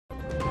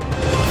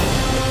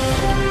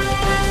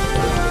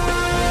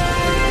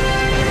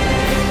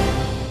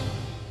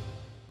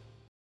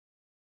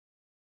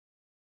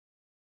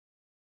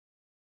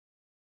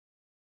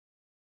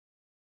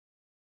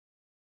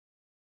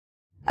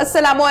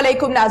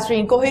अस्सलामुअलैकुम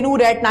नाजरीन,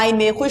 कोहिनूर एट 9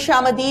 में खुश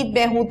आमदीद।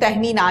 मैं हूं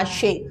तहमीना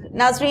शेख।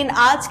 नाजरीन,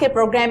 आज के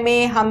प्रोग्राम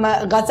में हम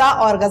गज़ा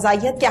और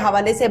गज़ाइयत के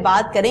हवाले से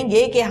बात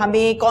करेंगे कि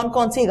हमें कौन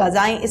कौन सी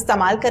गज़ाएं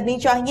इस्तेमाल करनी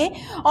चाहिए,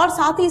 और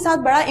साथ ही साथ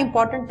बड़ा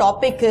इंपॉर्टेंट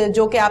टॉपिक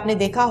जो कि आपने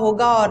देखा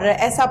होगा, और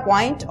ऐसा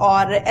पॉइंट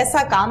और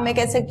ऐसा काम मैं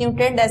कह सकती हूँ,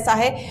 ट्रेंड ऐसा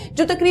है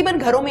जो तकरीबन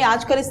घरों में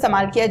आजकल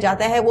इस्तेमाल किया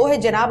जाता है, वो है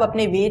जनाब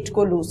अपने वेट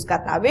को लूज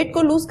करना। वेट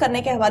को लूज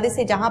करने के हवाले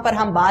से जहां पर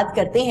हम बात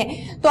करते हैं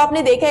तो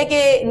आपने देखा है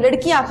कि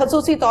लड़कियां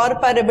खसूसी तौर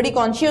पर बड़ी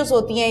कॉन्शियस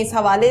होती हैं इस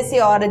हवाले से,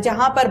 और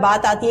जहां पर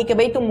बात आती है कि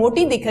भाई तुम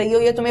मोटी दिख रही हो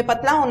या तुम्हें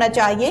पतला होना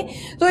चाहिए,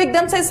 तो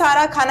एकदम से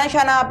सारा खाना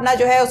शाना अपना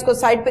जो है उसको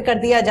साइड पे कर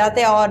दिया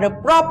जाता है और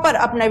प्रॉपर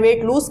अपना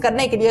वेट लूज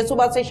करने के लिए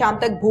सुबह से शाम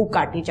तक भूख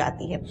काटी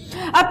जाती है।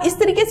 अब इस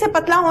तरीके से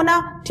पतला होना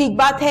ठीक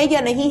बात है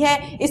या नहीं है?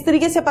 इस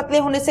तरीके से पतले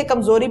होने से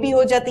कमजोरी भी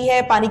हो जाती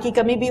है, पानी की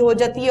कमी भी हो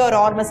जाती है,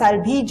 और मसाइल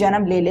भी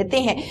जन्म ले लेते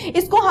हैं।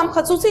 इसको हम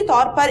खसूसी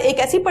तौर पर एक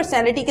ऐसी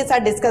पर्सनैलिटी के साथ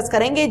डिस्कस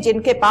करेंगे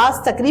जिनके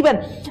पास तकरीबन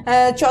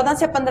 14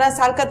 से 15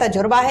 साल का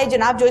तजुर्बा है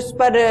जनाब, जो इस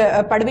पर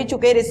पढ़ भी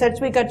चुके, रिसर्च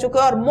भी कर चुके,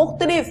 और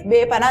मुख्तलिफ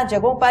बेपनाह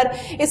जगहों पर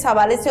इस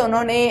हवाले से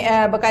उन्होंने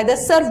बाकायदा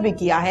सर्व भी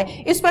किया है।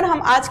 इस पर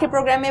हम आज के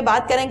प्रोग्राम में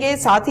बात करेंगे।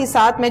 साथ ही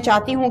साथ मैं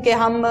चाहती हूं कि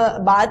हम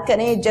बात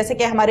करें, जैसे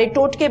कि हमारे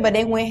टोटके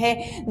बने हुए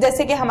हैं,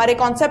 जैसे कि हमारे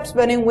कॉन्सेप्ट्स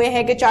बने हुए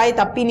हैं कि चाय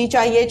तब पीनी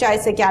चाहिए, चाय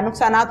से क्या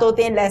नुकसानात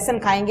होते हैं, लहसुन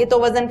खाएंगे तो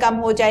वजन कम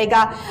हो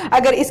जाएगा।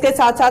 अगर इसके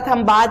साथ साथ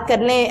हम बात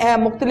कर लें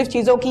मुख्तलिफ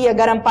चीजों की, या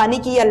गर्म पानी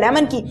की या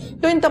लेमन की,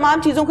 तो इन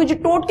तमाम चीजों के जो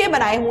टोटके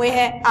बनाए हुए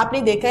हैं,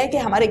 आपने देखा है कि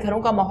हमारे घरों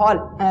का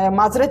माहौल,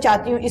 माजरत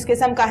चाहती हूँ, इस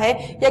किस्म का है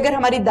कि अगर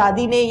हमारी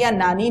दादी ने या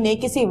नानी ने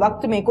किसी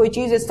वक्त में कोई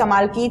चीज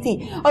इस्तेमाल की थी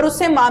और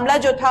उससे मामला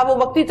जो था वो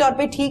वक्ती तौर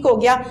पे ठीक हो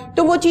गया,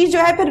 तो वो चीज जो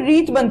है फिर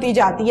रीत बनती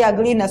जाती है,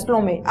 अगली नस्लों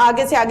में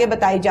आगे से आगे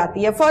बताई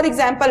जाती है। फॉर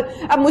एग्जाम्पल,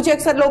 अब मुझे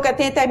अक्सर लोग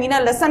कहते हैं तहमीना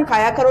लहसन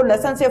खाया करो,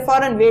 लहसन से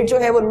फौरन वेट जो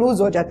है वो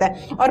लूज हो जाता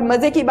है। और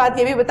मजे की बात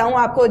ये भी बताऊं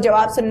आपको,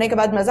 जवाब सुनने के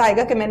बाद मजा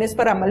आएगा कि मैंने इस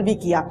पर अमल भी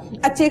किया,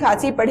 अच्छी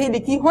खासी पढ़ी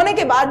लिखी होने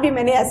के बाद भी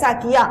मैंने ऐसा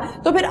किया।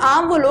 तो फिर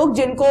आम वो लोग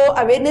जिनको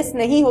अवेयरनेस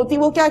नहीं होती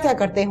वो क्या क्या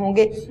करते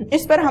होंगे,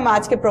 इस पर हम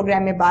आज के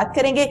प्रोग्राम में बात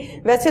करेंगे।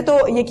 वैसे तो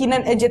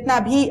यकीनन जितना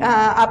भी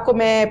आपको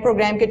मैं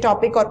प्रोग्राम के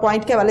टॉपिक और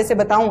पॉइंट के हवाले से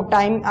बताऊं,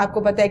 टाइम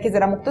आपको पता है कि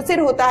जरा मुख्तसर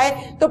होता है,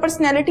 तो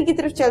पर्सनैलिटी की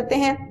तरफ चलते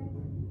हैं।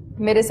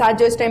 मेरे साथ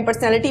जो इस टाइम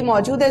पर्सनैलिटी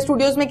मौजूद है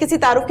स्टूडियोज में, किसी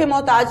तारुफ के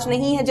मोहताज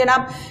नहीं है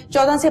जनाब,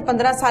 14 से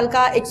 15 साल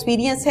का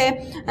एक्सपीरियंस है,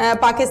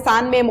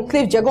 पाकिस्तान में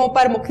मुख्तलिफ जगहों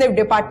पर मुख्तलिफ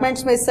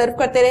डिपार्टमेंट्स में सर्व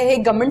करते रहे,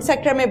 गवर्नमेंट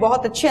सेक्टर में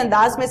बहुत अच्छे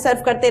अंदाज में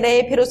सर्व करते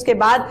रहे, फिर उसके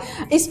बाद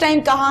इस टाइम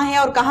कहाँ है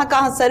और कहाँ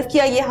कहाँ सर्व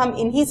किया, ये हम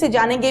इन्हीं से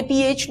जानेंगे।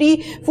 PhD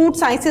फूड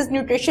साइंसेज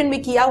न्यूट्रिशन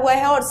में किया हुआ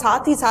है, और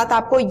साथ ही साथ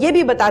आपको ये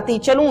भी बताती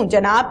चलूँ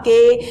जनाब के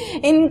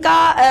इनका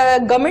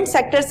गवर्नमेंट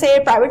सेक्टर से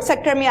प्राइवेट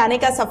सेक्टर में आने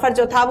का सफर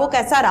जो था वो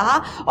कैसा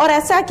रहा, और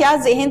ऐसा क्या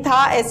ज़हन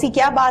था, ऐसी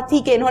क्या बात थी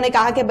कि इन्होंने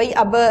कहा कि भाई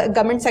अब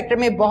गवर्नमेंट सेक्टर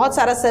में बहुत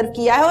सारा सर्व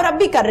किया है और अब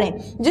भी कर रहे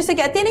हैं। जिसे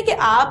कहते हैं ना कि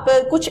आप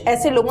कुछ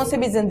ऐसे लोगों से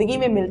भी जिंदगी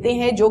में मिलते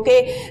हैं जो कि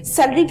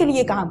सैलरी के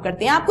लिए काम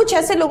करते हैं, आप कुछ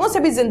ऐसे लोगों से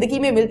भी जिंदगी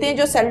में मिलते हैं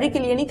जो सैलरी के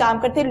लिए नहीं काम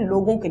करते,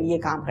 लोगों के लिए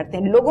काम करते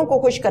हैं, लोगों को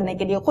खुश करने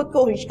के लिए, खुद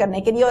को खुश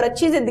करने के लिए और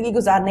अच्छी जिंदगी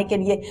गुजारने के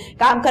लिए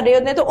काम कर रहे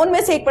होते हैं। तो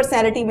उनमें से एक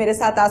पर्सनैलिटी मेरे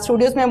साथ आज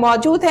स्टूडियोज में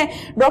मौजूद है,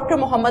 डॉक्टर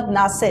मोहम्मद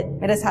नासिर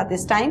मेरे साथ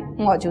इस टाइम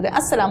मौजूद है।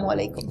 अस्सलाम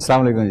वालेकुम।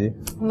 अस्सलाम वालेकुम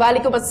जी।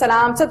 वालेकुम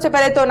अस्सलाम। सबसे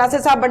पहले तो नासिर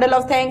साहब, बंडल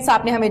ऑफ थैंक्स,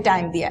 आपने हमें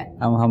टाइम दिया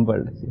है। हम पढ़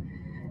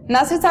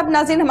नासिर साहब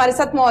नाज़रीन हमारे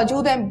साथ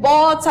मौजूद हैं।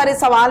 बहुत सारे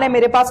सवाल हैं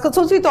मेरे पास,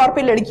 खासतौर तौर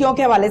पे लड़कियों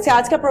के हवाले से।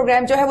 आज का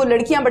प्रोग्राम जो है वो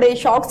लड़कियां बड़े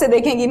शौक से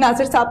देखेंगी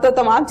नासिर साहब, तो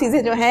तमाम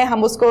चीजें जो हैं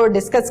हम उसको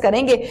डिस्कस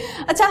करेंगे।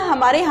 अच्छा,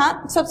 हमारे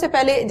यहाँ सबसे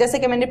पहले जैसे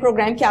कि मैंने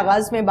प्रोग्राम के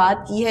आगाज में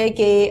बात की है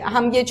कि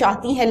हम ये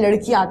चाहती हैं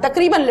लड़कियां,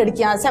 तकरीबन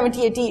लड़कियां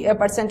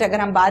 70-80% अगर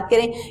हम बात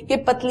करें कि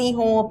पतली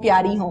हों,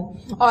 प्यारी हों,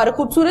 और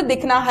खूबसूरत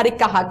दिखना हर एक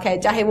का हक है,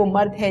 चाहे वो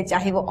मर्द है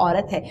चाहे वो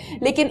औरत है।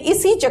 लेकिन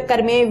इसी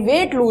चक्कर में,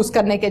 वेट लूज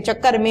करने के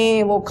चक्कर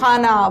में, वो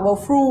खाना, वो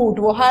फ्रूट,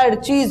 वो हर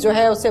चीज जो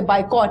है उसे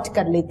बाइकआउट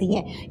कर लेती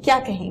हैं, क्या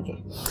कहेंगे?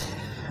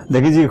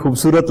 देखिए जी,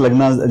 खूबसूरत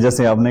लगना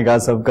जैसे आपने कहा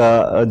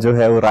सबका जो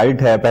है वो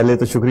राइट है। पहले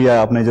तो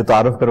शुक्रिया, आपने जो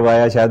तारुफ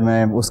करवाया, शायद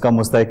मैं उसका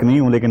मुस्तहिक नहीं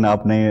हूँ, लेकिन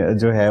आपने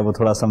जो है वो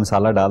थोड़ा सा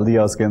मसाला डाल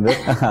दिया उसके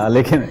अंदर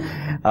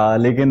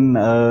लेकिन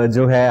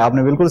जो है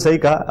आपने बिल्कुल सही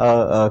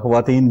कहा,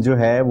 ख्वातीन जो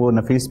है वो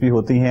नफीस भी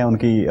होती हैं,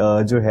 उनकी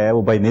जो है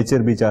वो बाई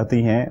नेचर भी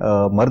चाहती हैं,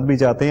 मर्द भी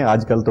चाहते हैं,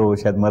 आजकल तो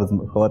शायद मर्द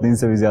ख्वातीन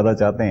से भी ज्यादा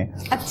चाहते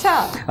हैं।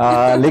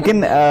 अच्छा।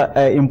 लेकिन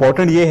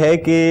इम्पोर्टेंट ये है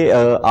कि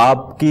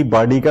आपकी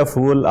बॉडी का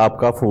फूल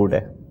आपका फूड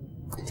है,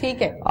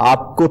 ठीक है।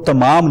 आपको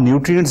तमाम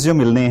न्यूट्रिएंट्स जो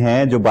मिलने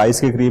हैं, जो 22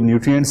 के करीब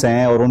न्यूट्रिएंट्स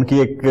हैं, और उनकी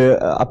एक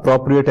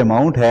अप्रोप्रिएट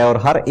अमाउंट है,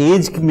 और हर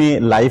एज में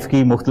लाइफ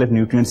की मुख्तलिफ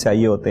न्यूट्रिएंट्स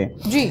चाहिए होते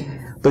हैं जी।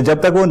 तो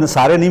जब तक वो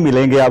सारे नहीं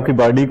मिलेंगे आपकी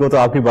बॉडी को, तो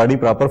आपकी बॉडी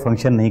प्रॉपर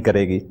फंक्शन नहीं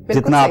करेगी।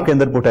 जितना आपके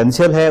अंदर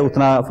पोटेंशियल है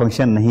उतना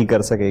फंक्शन नहीं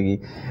कर सकेगी।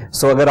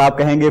 सो अगर आप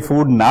कहेंगे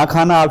फूड ना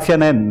खाना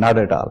ऑप्शन है, नॉट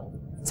एट ऑल।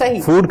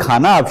 सही, फूड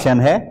खाना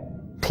ऑप्शन है,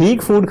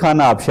 ठीक फूड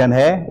खाना ऑप्शन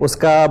है,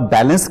 उसका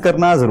बैलेंस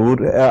करना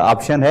जरूर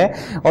ऑप्शन है,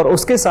 और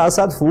उसके साथ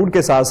साथ फूड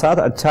के साथ साथ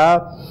अच्छा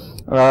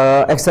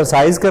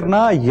एक्सरसाइज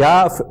करना या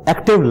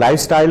एक्टिव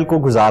लाइफस्टाइल को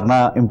गुजारना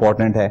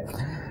इंपॉर्टेंट है।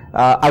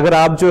 अगर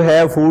आप जो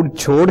है फूड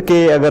छोड़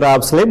के अगर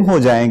आप स्लिम हो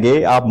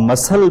जाएंगे, आप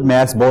मसल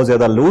मैस बहुत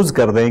ज्यादा लूज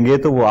कर देंगे,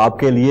 तो वो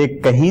आपके लिए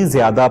कहीं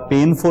ज्यादा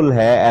पेनफुल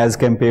है एज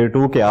कम्पेयर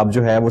टू कि आप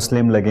जो है वो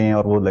स्लिम लगें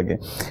और वो लगे।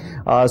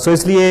 सो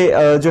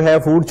इसलिए जो है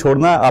फूड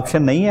छोड़ना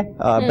ऑप्शन नहीं है,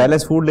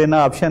 बैलेंस फूड लेना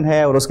ऑप्शन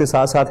है, और उसके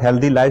साथ साथ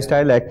हेल्दी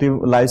लाइफस्टाइल,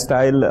 एक्टिव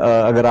लाइफस्टाइल,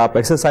 अगर आप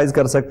एक्सरसाइज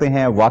कर सकते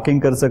हैं,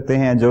 वॉकिंग कर सकते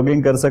हैं,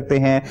 जॉगिंग कर सकते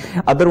हैं।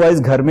 अदरवाइज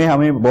घर में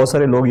हमें बहुत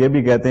सारे लोग ये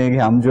भी कहते हैं कि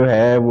हम जो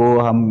है वो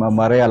हम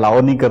हमारे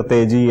अलाउ नहीं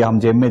करते जी, हम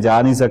जिम में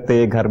जा नहीं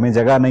सकते, घर में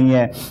जगह नहीं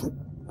है।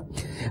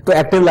 तो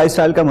एक्टिव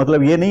लाइफस्टाइल का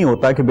मतलब ये नहीं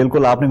होता कि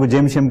बिल्कुल आपने कोई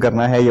जिम शिम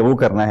करना है या वो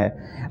करना है।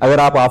 अगर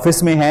आप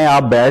ऑफिस में हैं,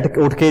 आप बैठ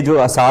उठ के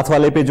जो साथ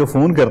वाले पे जो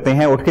फोन करते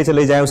हैं, उठ के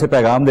चले जाएं, उसे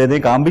पैगाम दे दें,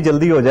 काम भी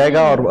जल्दी हो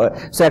जाएगा। और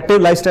सो एक्टिव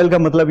लाइफस्टाइल का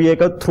मतलब ये है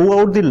कि थ्रू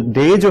आउट द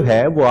डे जो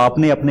है वो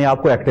आपने अपने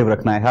आप को एक्टिव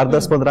रखना है। हर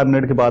 10-15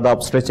 मिनट के बाद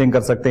आप स्ट्रेचिंग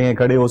कर सकते हैं,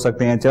 खड़े हो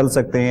सकते हैं, चल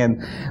सकते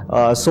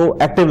हैं। सो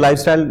एक्टिव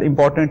लाइफस्टाइल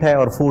इंपॉर्टेंट है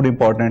और फूड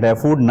इंपॉर्टेंट है,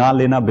 फूड ना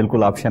लेना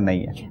बिल्कुल ऑप्शन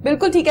नहीं है।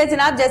 बिल्कुल ठीक है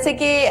जनाब, जैसे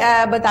कि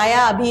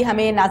बताया अभी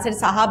हमें नासिर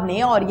साहब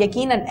ने, और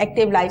यकीनन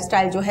एक्टिव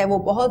लाइफस्टाइल जो है वो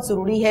बहुत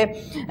जरूरी है।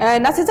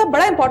 नासिर साहब,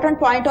 बड़ा इंपॉर्टेंट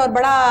पॉइंट और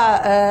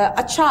बड़ा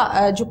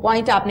अच्छा जो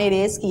पॉइंट आपने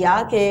रेज किया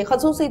कि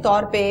खसूसी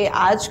तौर पे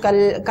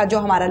आजकल का जो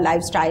हमारा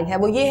लाइफस्टाइल है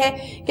वो ये है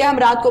कि हम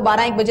रात को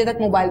 12-1 बजे तक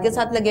मोबाइल के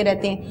साथ लगे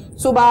रहते हैं।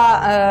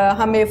 सुबह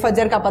हमें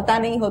फजर का पता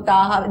नहीं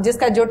होता,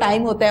 जिसका जो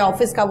टाइम होता है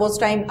ऑफिस का, वो उस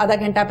टाइम आधा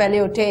घंटा पहले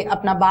उठे,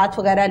 अपना बाथ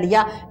वगैरह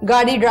लिया,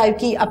 गाड़ी ड्राइव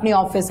की, अपने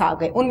ऑफिस आ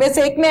गए। उनमें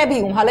से एक मैं भी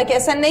हूँ, हालांकि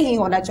ऐसा नहीं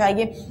होना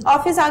चाहिए।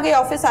 ऑफिस आ गए,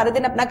 ऑफिस सारे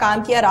दिन अपना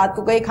काम किया, रात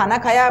को गए, खाना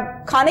खाया,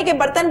 खाने के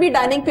बर्तन भी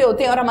डाइनिंग पे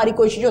होते हैं और हमारी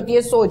कोशिश होती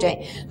है सो जाएं।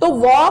 तो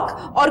वॉक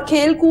और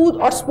खेल कूद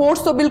और स्पोर्ट्स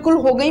तो बिल्कुल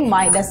हो गई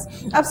माइनस।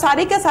 अब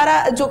सारे का सारा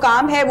जो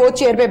काम है वो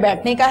चेयर पे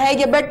बैठने का है,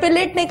 या बेड पे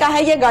लेटने का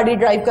है, या गाड़ी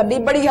ड्राइव करनी,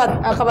 बड़ी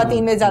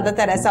खवातीन में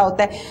ज्यादातर ऐसा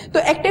होता है। तो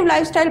एक्टिव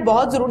लाइफस्टाइल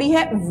बहुत जरूरी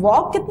है।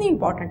 वॉक कितनी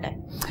इंपॉर्टेंट है?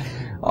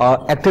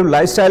 एक्टिव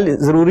लाइफस्टाइल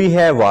जरूरी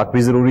है, वॉक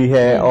भी जरूरी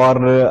है। और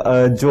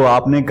जो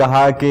आपने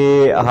कहा कि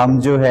हम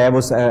जो है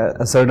वो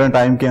सर्टेन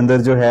टाइम के अंदर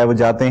जो है वो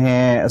जाते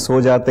हैं, सो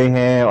जाते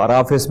हैं और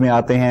ऑफिस में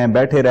आते हैं,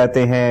 बैठे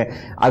रहते हैं,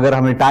 अगर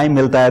हमें टाइम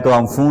मिलता है तो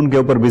हम फोन के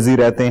ऊपर बिजी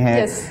रहते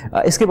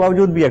हैं। इसके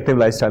बावजूद भी एक्टिव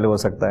लाइफस्टाइल हो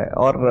सकता है।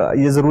 और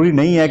ये जरूरी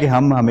नहीं है कि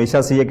हम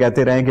हमेशा से ये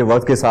कहते रहें कि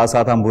वक्त के साथ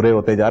साथ हम बुरे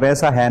होते जा रहे हैं,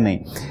 ऐसा है नहीं।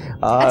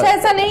 अच्छा,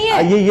 ऐसा नहीं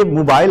है। ये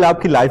मोबाइल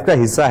आपकी लाइफ का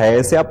हिस्सा है,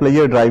 इसे आप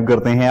प्लेजर ड्राइव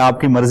करते हैं,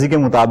 आपकी मर्जी के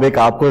मुताबिक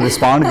आपको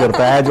रिस्पॉन्ड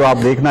करता है, जो आप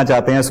देखना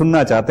चाहते हैं,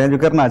 सुनना चाहते हैं, जो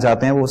करना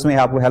चाहते हैं, वो उसमें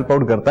आपको हेल्प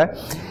आउट करता है।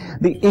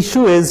 द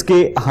इशू इज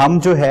कि हम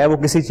जो है वो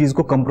किसी चीज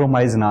को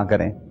कंप्रोमाइज ना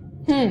करें।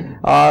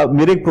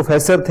 मेरे एक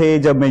प्रोफेसर थे,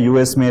 जब मैं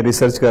यूएस में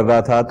रिसर्च कर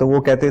रहा था, तो वो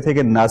कहते थे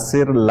कि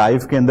नासिर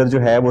लाइफ के अंदर जो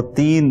है वो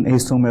 3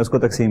 हिस्सों में उसको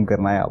तकसीम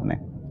करना है आपने।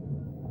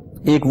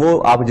 एक वो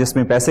आप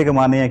जिसमें पैसे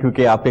कमाने हैं,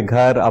 क्योंकि आपके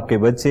घर, आपके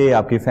बच्चे,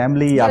 आपकी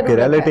फैमिली, आपके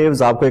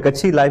रिलेटिव्स, आपको एक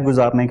अच्छी लाइफ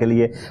गुजारने के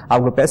लिए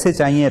आपको पैसे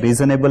चाहिए,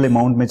 रीजनेबल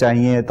अमाउंट में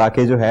चाहिए,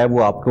 ताकि जो है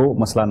वो आपको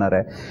मसला ना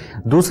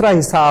रहे। दूसरा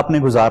हिस्सा आपने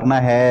गुजारना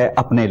है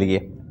अपने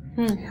लिए,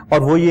 और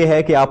वो ये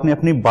है कि आपने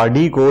अपनी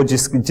बॉडी को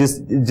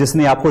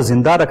जिसने आपको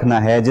जिंदा रखना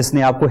है,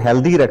 जिसने आपको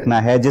हेल्दी रखना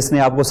है, जिसने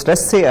आपको स्ट्रेस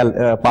से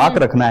पाक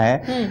रखना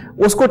है,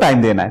 उसको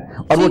टाइम देना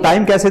है। और वो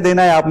टाइम कैसे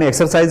देना है? आपने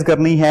एक्सरसाइज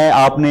करनी है,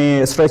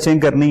 आपने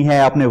स्ट्रेचिंग करनी है,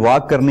 आपने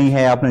वॉक करनी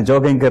है, आपने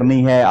जॉगिंग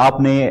करनी है,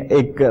 आपने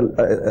एक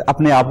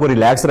अपने आप को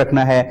रिलैक्स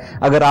रखना है।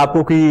 अगर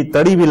आपको कोई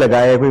तड़ी भी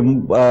लगाए, कोई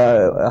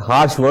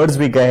हार्श वर्ड्स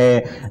भी कहे,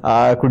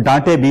 कोई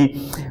डांटे भी,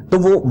 तो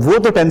वो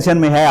तो टेंशन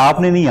में है,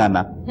 आपने नहीं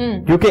आना।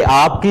 क्योंकि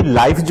आपकी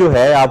लाइफ जो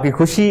है, आपकी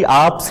खुशी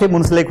आपसे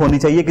मुंसलिक होनी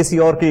चाहिए, किसी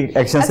और के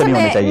एक्शन से नहीं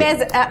होनी चाहिए।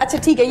 अच्छा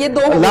ठीक है, ये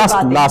दो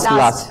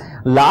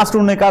लास्ट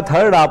उन्होंने कहा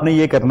थर्ड आपने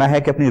ये करना है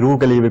कि अपनी रूह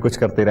के लिए भी कुछ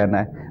करते रहना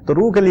है। तो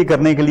रूह के लिए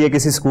करने के लिए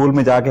किसी स्कूल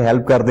में जाके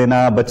हेल्प कर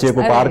देना, बच्चे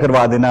को पार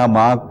करवा देना,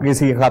 माँ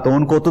किसी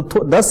खातून को,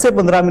 तो 10 से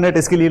 15 मिनट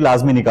इसके लिए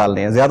लाजमी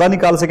निकालने हैं, ज्यादा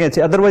निकाल सकें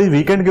अच्छे। अदरवाइज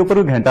वीकेंड के ऊपर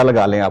भी घंटा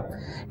लगा लें आप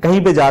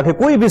कहीं पे जाके,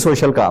 कोई भी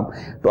सोशल काम।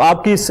 तो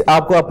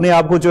आपको अपने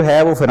आप को जो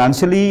है वो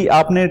फाइनेंशियली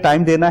आपने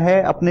टाइम देना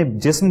है। अपने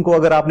जिस्म को,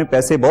 अगर आपने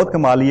पैसे बहुत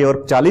कमा लिए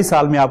और 40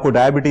 साल में आपको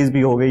डायबिटीज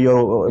भी हो गई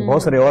और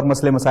बहुत सारे और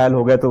मसले मसाइल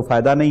हो गए, तो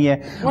फायदा नहीं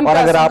है। और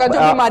अगर आप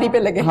बीमारी पे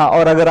लगे, हाँ,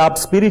 और अगर आप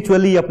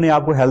स्पिरिचुअली अपने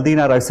आप को हेल्दी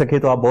ना रख सके,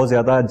 तो आप बहुत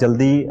ज्यादा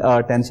जल्दी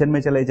टेंशन में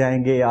चले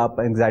जाएंगे, आप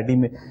एंग्जाइटी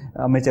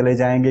में चले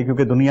जाएंगे,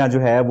 क्योंकि दुनिया जो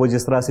है वो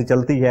जिस तरह से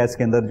चलती है,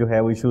 इसके अंदर जो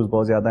है वो इश्यूज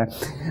बहुत ज्यादा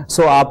है।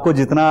 सो आपको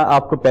जितना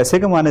आपको पैसे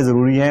कमाने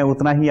जरूरी है,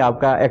 उतना ही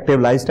आपका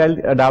एक्टिव लाइफस्टाइल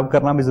अडॉप्ट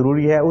करना भी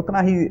जरूरी है, उतना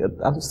ही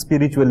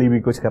स्पिरिचुअली भी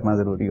कुछ करना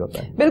जरूरी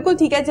होता है। बिल्कुल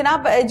ठीक है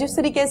जनाब, जिस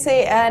तरीके से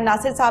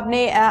नासिर साहब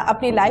ने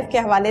अपनी लाइफ के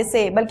हवाले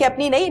से, बल्कि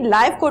अपनी नई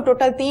लाइफ को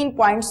टोटल 3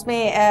 पॉइंट्स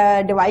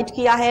में डिवाइड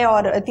किया है,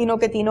 और तीनों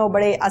के तीनों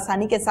बड़े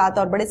आसानी के साथ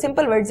और बड़े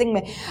सिंपल वर्डिंग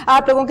में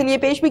आप लोगों के लिए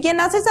पेश भी किया।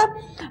 नासिर साहब,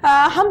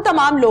 हम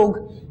तमाम लोग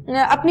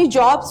अपनी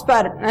जॉब्स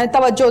पर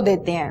तवज्जो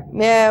देते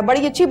हैं,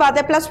 बड़ी अच्छी बात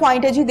है, प्लस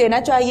पॉइंट है जी, देना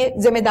चाहिए,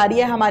 जिम्मेदारी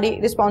है हमारी,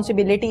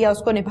 रिस्पॉन्सिबिलिटी है,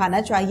 उसको निभाना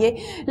चाहिए।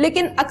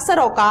 लेकिन अक्सर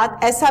औकात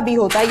ऐसा भी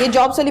होता है, ये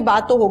जॉब्स वाली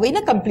बात तो हो गई ना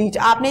कंप्लीट,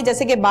 आपने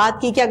जैसे कि बात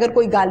की कि अगर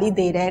कोई गाली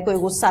दे रहा है, कोई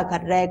गुस्सा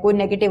कर रहा है, कोई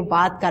नेगेटिव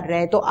बात कर रहा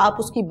है, तो आप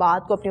उसकी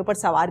बात को अपने ऊपर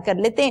सवार कर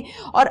लेते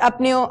हैं और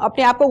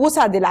अपने आप को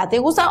गुस्सा दिलाते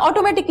हैं, गुस्सा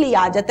ऑटोमेटिकली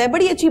आ जाता है।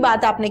 बड़ी अच्छी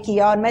बात आपने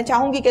किया और मैं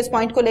चाहूंगी कि इस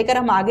पॉइंट को लेकर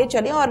हम आगे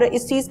चलें और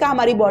इस चीज का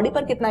हमारी बॉडी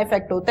पर कितना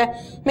इफेक्ट होता है,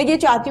 मैं ये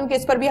चाहती हूँ कि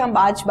इस पर भी हम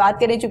आज बात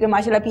करें, चूंकि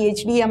माशाल्लाह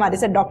पीएचडी हमारे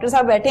साथ डॉक्टर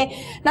साहब बैठे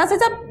हैं। नासिर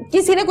साहब,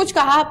 किसी ने कुछ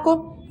कहा आपको,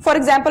 फॉर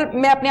एग्जाम्पल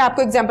मैं अपने आप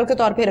को एग्जाम्पल के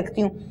तौर पे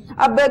रखती हूँ,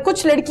 अब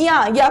कुछ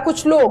लड़कियां या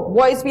कुछ लोग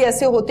बॉयज भी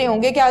ऐसे होते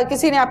होंगे, क्या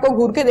किसी ने आपको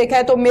घूर के देखा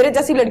है तो मेरे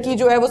जैसी लड़की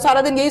जो है वो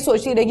सारा दिन यही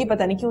सोचती रहेगी,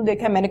 पता नहीं क्यों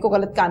देखा है, मैंने को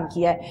गलत काम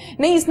किया है,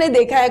 नहीं इसने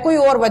देखा है, कोई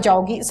और वजह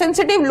होगी।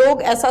 सेंसिटिव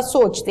लोग ऐसा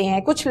सोचते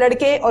हैं, कुछ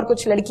लड़के और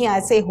कुछ लड़कियां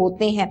ऐसे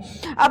होते हैं।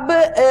 अब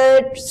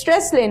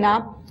स्ट्रेस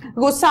लेना,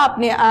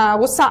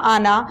 गुस्सा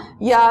आना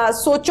या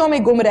सोचों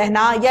में गुम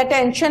रहना या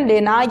टेंशन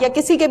लेना या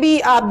किसी के भी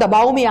आप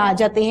दबाव में आ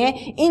जाते हैं,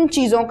 इन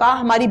चीजों का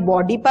हमारी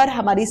बॉडी पर,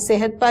 हमारी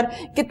सेहत पर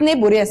कितने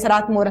बुरे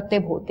असरात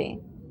मुरतब होते हैं।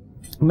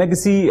 मैं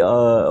किसी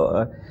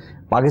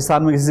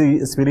पाकिस्तान में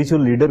किसी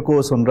स्पिरिचुअल लीडर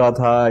को सुन रहा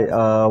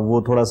था,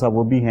 वो थोड़ा सा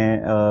वो भी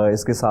हैं,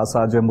 इसके साथ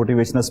साथ जो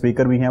मोटिवेशनल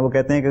स्पीकर भी हैं, वो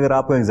कहते हैं कि अगर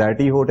आपको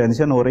एंजाइटी हो,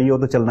 टेंशन हो रही हो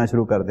तो चलना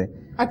शुरू कर दें।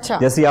 अच्छा।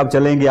 जैसे आप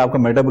चलेंगे आपका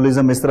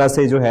मेटाबॉलिज्म इस तरह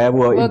से जो है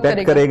वो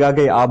इम्पैक्ट करेगा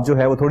कि आप जो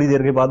है वो थोड़ी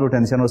देर के बाद वो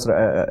टेंशन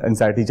और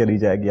एंजाइटी चली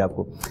जाएगी।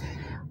 आपको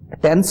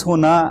टेंस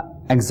होना,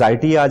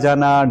 एंग्जाइटी आ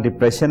जाना,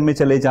 डिप्रेशन में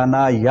चले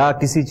जाना या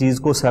किसी चीज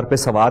को सर पे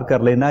सवार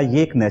कर लेना,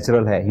 ये एक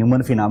नेचुरल है,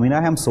 ह्यूमन फिनोमिना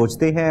है। हम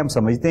सोचते हैं, हम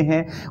समझते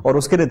हैं और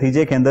उसके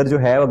नतीजे के अंदर जो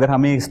है अगर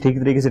हमें ठीक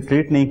तरीके से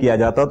ट्रीट नहीं किया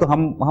जाता तो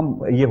हम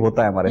ये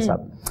होता है हमारे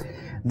साथ।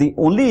 The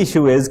only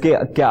issue is कि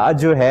क्या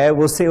जो है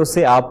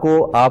उससे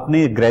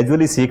आपने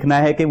ग्रेजुअली सीखना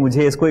है कि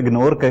मुझे इसको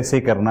इग्नोर कैसे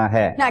करना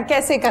है ना,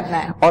 कैसे करना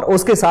है, और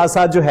उसके साथ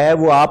साथ जो है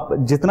वो आप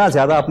जितना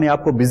ज्यादा अपने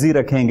आप को बिजी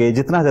रखेंगे,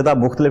 जितना ज्यादा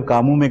मुख्तलिफ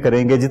कामों में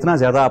करेंगे, जितना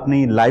ज्यादा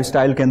अपनी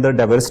लाइफस्टाइल के अंदर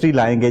डाइवर्सिटी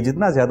लाएंगे,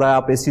 जितना ज्यादा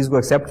आप इस चीज को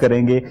एक्सेप्ट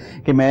करेंगे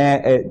कि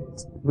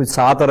मैं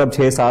 7 अरब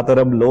 6-7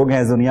 अरब लोग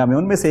हैं दुनिया में,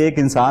 उनमें से एक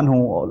इंसान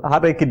हूं,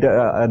 हर एक की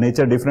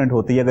नेचर डिफरेंट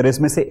होती है, अगर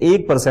इसमें से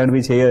 1%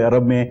 भी 6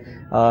 अरब में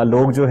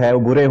लोग जो है वो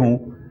बुरे हों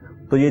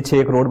तो ये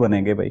 6 करोड़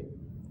बनेंगे भाई।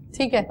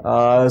 ठीक है।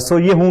 सो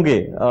ये होंगे।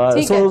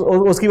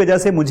 उसकी वजह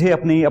से मुझे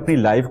अपनी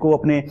लाइफ को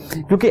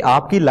क्योंकि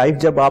आपकी लाइफ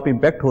जब आप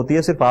इंपैक्ट होती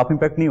है, सिर्फ आप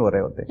इंपैक्ट नहीं हो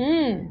रहे होते,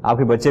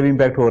 आपके बच्चे भी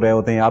इंपैक्ट हो रहे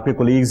होते हैं, आपके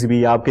कोलीग्स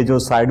भी, आपके जो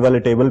साइड वाले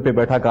टेबल पे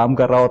बैठा काम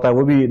कर रहा होता है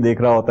वो भी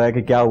देख रहा होता है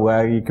कि क्या हुआ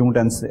है, क्यों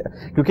टेंस,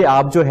 क्योंकि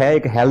आप जो है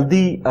एक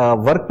हेल्दी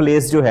वर्क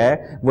प्लेस जो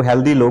है वो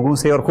हेल्दी लोगों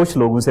से और खुश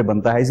लोगों से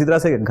बनता है। इसी तरह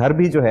से घर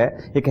भी जो है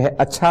एक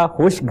अच्छा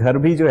खुश घर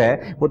भी जो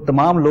है वो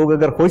तमाम लोग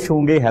अगर खुश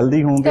होंगे,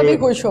 हेल्दी होंगे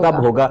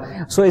तब होगा।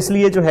 सो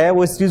इसलिए जो है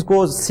वो इस चीज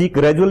को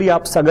ग्रेजुअली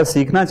आप अगर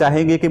सीखना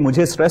चाहेंगे कि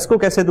मुझे स्ट्रेस को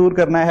कैसे दूर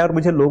करना है और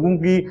मुझे लोगों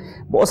की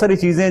बहुत सारी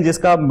चीजें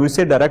जिसका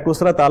मुझसे डायरेक्ट उस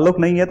तरह ताल्लुक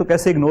नहीं है तो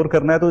कैसे इग्नोर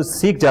करना है, तो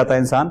सीख जाता है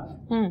इंसान।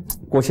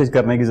 कोशिश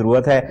करने की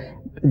जरूरत है,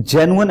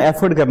 जेन्युइन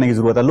एफर्ट करने की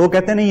जरूरत है। लोग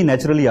कहते हैं नहीं ये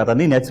नेचुरली आता,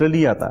 नहीं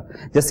नेचुरली आता।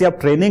 जैसे आप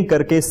ट्रेनिंग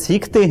करके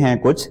सीखते हैं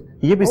कुछ,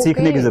 ये भी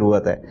सीखने की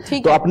जरूरत है।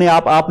 तो अपने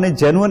आपने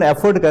जेन्युइन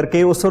एफर्ट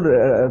करके उस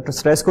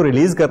स्ट्रेस को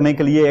रिलीज करने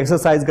के लिए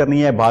एक्सरसाइज करनी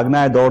है,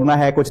 भागना है, दौड़ना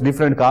है, कुछ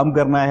डिफरेंट काम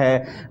करना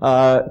है,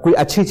 कोई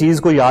अच्छी चीज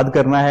को याद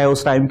करना है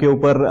उस टाइम के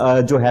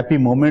ऊपर, जो हैप्पी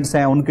मोमेंट्स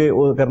हैं उनके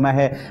करना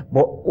है,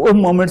 उन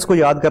मोमेंट्स को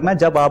याद करना है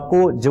जब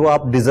आपको जो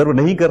आप डिजर्व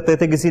नहीं करते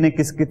थे किसी ने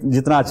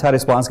जितना अच्छा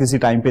रिस्पॉन्स किसी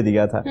टाइम पे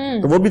दिया था,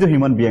 तो वो भी तो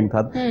ह्यूमन बीइंग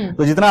था।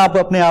 तो जितना आप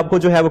अपने आप को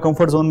जो है वो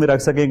कंफर्ट जोन में रख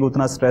सकेंगे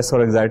उतना स्ट्रेस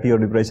और एंजाइटी और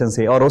डिप्रेशन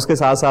से, और उसके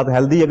साथ साथ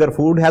हेल्दी, अगर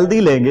फूड हेल्दी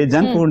लेंगे,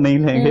 जंक फूड नहीं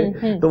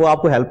लेंगे तो वो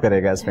आपको हेल्प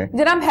करेगा इसमें।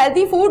 जनाब,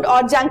 हेल्दी फूड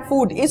और जंक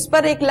फूड, इस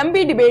पर एक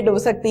लंबी डिबेट हो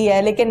सकती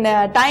है, लेकिन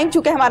टाइम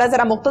चूंकि हमारा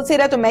जरा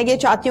मुख्तसर है तो मैं ये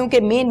चाहती हूँ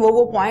कि मेन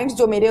वो पॉइंट्स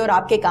जो मेरे और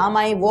आपके काम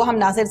आए वो हम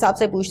नासिर साहब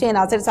से पूछते हैं।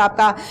 नासिर साहब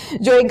का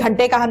जो 1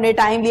 घंटे का हमने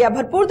टाइम लिया,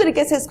 भरपूर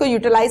तरीके से इसको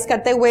यूटिलाइज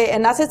करते हुए,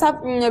 नासिर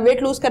साहब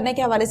वेट लूज करने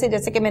के हवाले से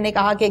जैसे कि मैंने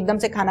कहा कि एकदम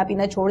से खाना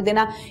पीना छोड़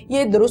देना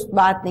ये दुरुस्त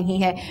बात नहीं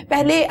है।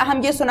 पहले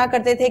हम ये सुना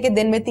करते थे कि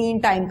दिन में 3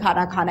 टाइम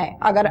खाना खाना है।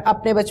 अगर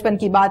अपने बचपन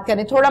की बात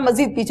करें, थोड़ा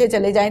मजीद पीछे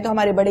चले जाएं तो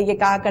हमारे बड़े ये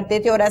कहा करते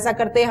थे और ऐसा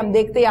करते हम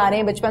देखते आ रहे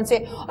हैं बचपन से,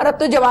 और अब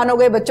तो जवान हो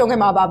गए, बच्चों के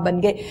माँ बाप बन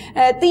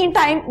गए। 3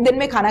 टाइम दिन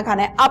में खाना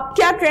खाना है। अब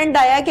क्या ट्रेंड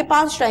आया है कि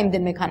 5 टाइम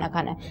दिन में खाना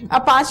खाना है।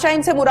 अब 5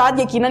 टाइम से मुराद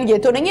यकीनन ये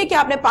तो नहीं है कि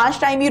आपने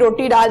 5 टाइम ही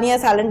रोटी डालनी है,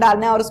 सैलेड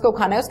डालना है और उसको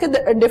खाना है,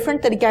 उसके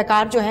डिफरेंट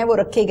तरीकाकार जो है वो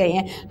रखे गए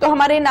हैं। तो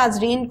हमारे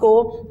नाजरीन को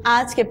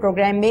आज के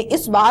प्रोग्राम में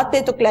इस बात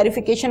पे तो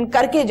क्लैरिफिकेशन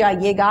करके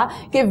जाइएगा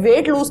कि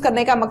वेट लूज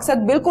करने का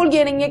मकसद बिल्कुल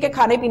ये नहीं है कि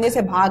खाने पीने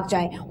से भाग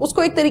जाएं,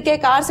 उसको एक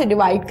तरीकेकार से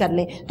डिवाइड कर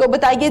लें। तो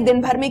बताइए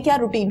दिन भर में क्या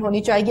रूटीन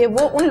होनी चाहिए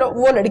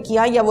वो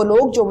लड़कियां या वो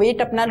लोग जो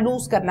वेट अपना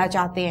लूज करना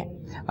चाहते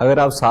हैं। अगर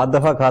आप 7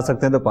 दफा खा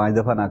सकते हैं तो 5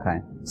 दफा ना खाएं,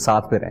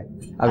 7 पे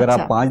रहें। अगर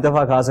आप 5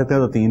 दफा खा सकते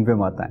हैं तो 3 पे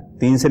मत आएं,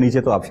 3 से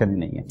नीचे तो ऑप्शन ही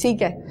नहीं है।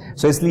 ठीक है।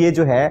 सो इसलिए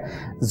जो है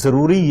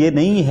जरूरी ये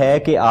नहीं है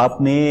कि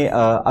आपने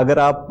अगर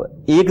आप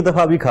 1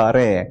 दफा भी खा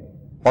रहे हैं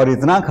और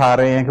इतना खा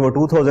रहे हैं कि वो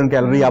 2000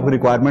 कैलोरी आपकी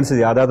रिक्वायरमेंट से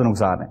ज्यादा, तो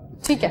नुकसान है।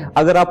 ठीक है।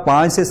 अगर आप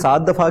 5 से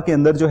 7 दफा के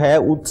अंदर जो है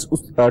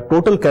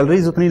टोटल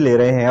कैलोरीज उतनी ले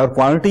रहे हैं और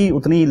क्वांटिटी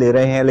उतनी ही ले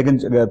रहे हैं, लेकिन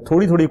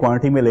थोड़ी थोड़ी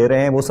क्वांटिटी में ले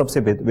रहे हैं, वो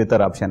सबसे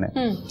बेहतर ऑप्शन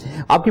है।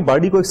 आपकी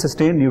बॉडी को एक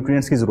सस्टेन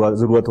न्यूट्रिएंट्स की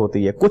जरूरत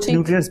होती है। कुछ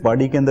न्यूट्रिएंट्स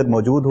बॉडी के अंदर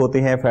मौजूद होते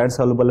हैं, फैट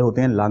सॉल्युबल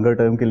होते हैं, लॉन्गर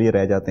टर्म के लिए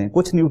रह जाते हैं।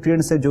 कुछ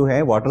न्यूट्रिएंट्स जो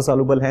है वाटर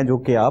सॉल्युबल हैं, जो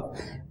कि आप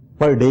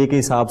पर डे के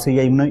हिसाब से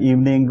या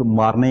इवनिंग,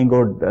 मॉर्निंग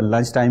और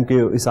लंच टाइम के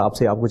हिसाब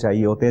से आपको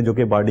चाहिए होते हैं, जो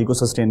कि बॉडी को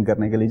सस्टेन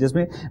करने के लिए,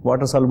 जिसमें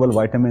वाटर सॉल्युबल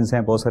विटामिन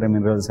हैं, बहुत सारे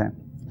मिनरल्स हैं।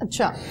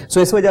 अच्छा।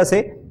 सो इस वजह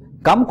से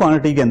कम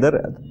क्वांटिटी के अंदर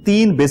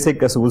 3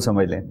 बेसिक असूल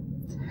समझ लें।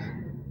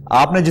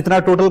 आपने जितना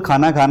टोटल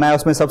खाना खाना है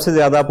उसमें सबसे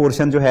ज्यादा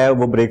पोर्शन जो है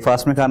वो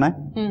ब्रेकफास्ट में खाना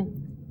है,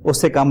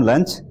 उससे कम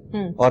लंच,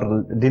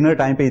 और डिनर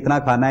टाइम पे इतना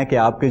खाना है कि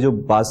आपके जो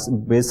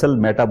बेसल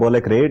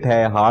मेटाबॉलिक रेट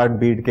है हार्ट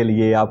बीट के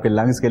लिए, आपके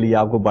लंग्स के लिए,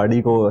 आपको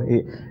बॉडी को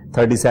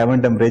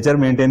 37 टेम्परेचर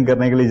मेंटेन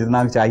करने के लिए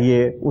जितना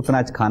चाहिए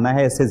उतना खाना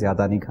है, इससे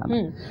ज्यादा नहीं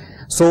खाना।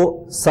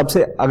 सो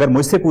सबसे, अगर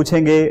मुझसे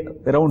पूछेंगे,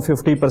 अराउंड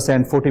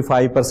 50%,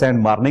 45%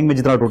 मॉर्निंग में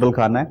जितना टोटल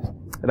खाना है,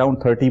 अराउंड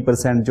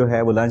 30% जो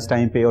है वो लंच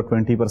टाइम पे, और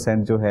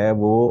 20% जो है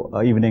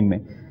वो इवनिंग में,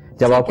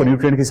 जब आपको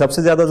न्यूट्रिएंट की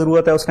सबसे ज्यादा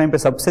जरूरत है उस टाइम पे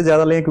सबसे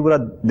ज्यादा लें, क्योंकि पूरा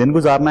दिन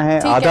गुजारना है,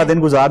 आधा दिन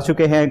गुजार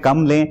चुके हैं,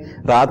 कम लें।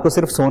 रात को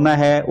सिर्फ सोना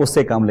है,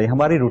 उससे कम लें।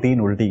 हमारी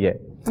रूटीन उल्टी है,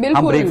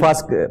 हम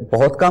ब्रेकफास्ट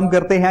बहुत कम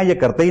करते हैं, ये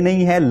करते ही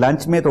नहीं है।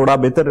 लंच में थोड़ा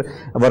बेहतर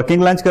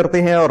वर्किंग लंच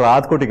करते हैं और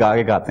रात को टिका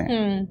के खाते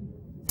हैं,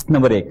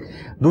 नंबर 1।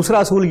 दूसरा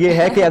असूल ये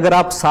है कि अगर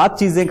आप 7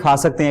 चीजें खा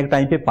सकते हैं एक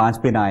टाइम पे, 5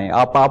 पे ना आए।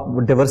 आप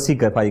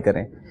डाइवर्सिफाई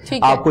करें।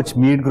 आप कुछ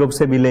मीट ग्रुप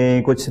से भी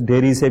लें, कुछ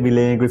डेयरी से भी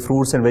लें, कोई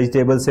फ्रूट्स एंड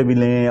वेजिटेबल से भी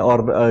लें,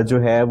 और जो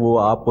है वो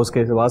आप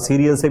उसके बाद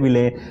सीरियल से भी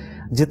लें।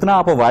 जितना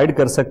आप अवॉइड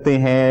कर सकते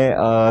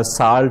हैं।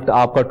 साल्ट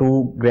आपका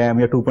 2 ग्राम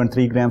या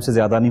 2.3 ग्राम से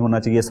ज्यादा नहीं होना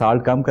चाहिए।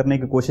 साल्ट कम करने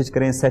की कोशिश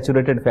करें,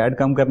 सैचुरेटेड फैट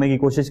कम करने की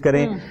कोशिश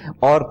करें,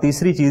 और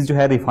तीसरी चीज जो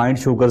है रिफाइंड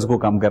शुगर्स को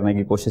कम करने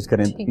की कोशिश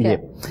करें। ये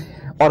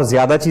और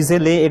ज्यादा चीजें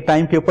लें एक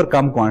टाइम के ऊपर,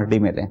 कम क्वांटिटी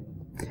में लें।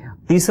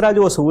 तीसरा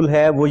जो असूल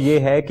है वो ये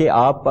है कि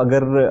आप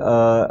अगर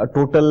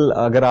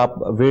अगर आप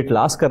वेट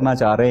लॉस करना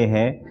चाह रहे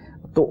हैं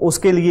तो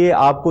उसके लिए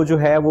आपको जो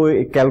है वो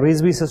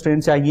कैलोरीज भी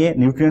सस्टेन चाहिए,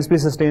 न्यूट्रिएंट्स भी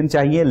सस्टेन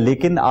चाहिए,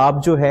 लेकिन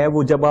आप जो है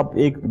वो जब आप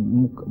एक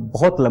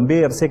बहुत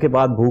लंबे अरसे के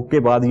बाद, भूख के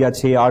बाद या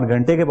 6-8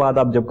 घंटे के बाद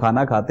आप जब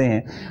खाना खाते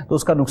हैं तो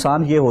उसका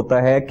नुकसान ये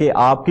होता है कि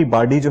आपकी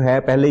बॉडी जो है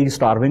पहले ही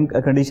स्टार्विंग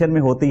कंडीशन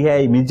में होती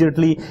है।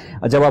 इमीडिएटली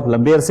जब आप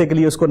लंबे अरसे के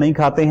लिए उसको नहीं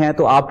खाते हैं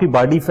तो आपकी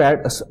बॉडी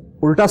फैट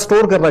उल्टा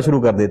स्टोर करना शुरू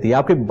कर देती है।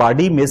 आपकी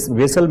बॉडी में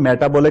बेसल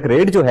मेटाबॉलिक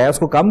रेट जो है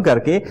उसको कम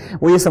करके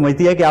वो ये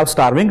समझती है कि आप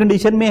स्टार्विंग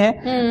कंडीशन में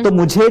हैं, तो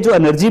मुझे जो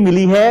एनर्जी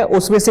मिली है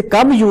उसमें से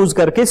कम यूज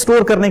करके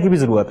स्टोर करने की भी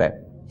जरूरत है।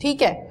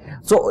 ठीक है।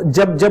 सो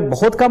जब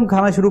बहुत कम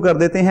खाना शुरू कर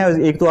देते हैं,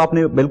 एक तो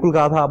आपने बिल्कुल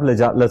कहा था आप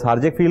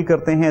लेथार्जिक फील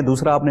करते हैं,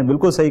 दूसरा आपने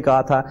बिल्कुल सही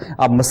कहा था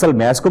आप मसल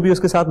मैस को भी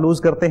उसके साथ लूज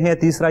करते हैं,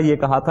 तीसरा ये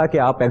कहा था कि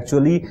आप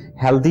एक्चुअली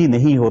हेल्दी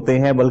नहीं होते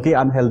हैं बल्कि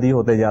अनहेल्दी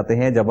होते जाते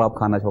हैं जब आप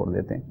खाना छोड़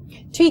देते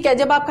हैं। ठीक है,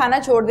 जब आप खाना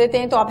छोड़ देते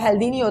हैं तो आप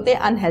हेल्दी नहीं होते,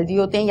 अनहेल्दी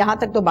होते हैं। यहां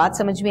तक तो बात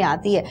समझ में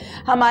आती है।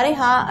 हमारे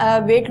यहाँ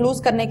वेट लूज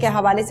करने के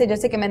हवाले से,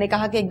 जैसे कि मैंने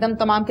कहा कि एकदम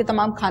तमाम के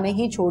तमाम खाने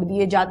ही छोड़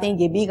दिए जाते हैं,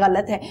 ये भी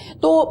गलत है।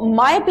 तो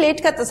माई प्लेट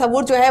का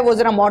तस्वुर जो है वो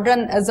जरा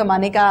मॉडर्न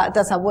जमाने का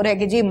तस्वुर है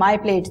कि जी माई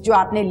प्लेट, जो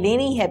आपने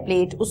लेनी है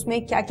प्लेट,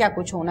 उसमें क्या क्या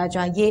कुछ होना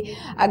चाहिए।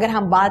 अगर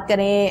हम बात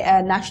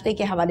करें नाश्ते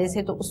के हवाले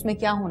से तो उसमें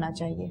क्या होना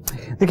चाहिए?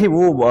 देखिए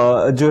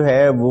वो जो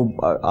है वो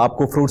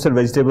आपको फ्रूट्स एंड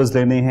वेजिटेबल्स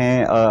लेने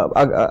हैं।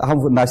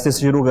 हम नाश्ते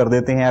से शुरू कर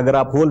देते हैं। अगर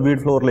आप होल व्हीट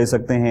फ्लोर ले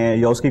सकते हैं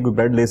या उसकी कोई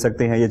ब्रेड ले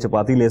सकते हैं या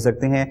चपाती ले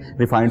सकते हैं,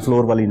 रिफाइंड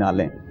फ्लोर वाली ना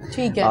लें।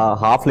 ठीक है।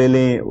 हाफ ले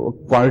लें,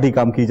 क्वांटिटी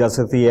कम की जा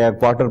सकती है,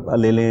 क्वार्टर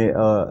ले लें,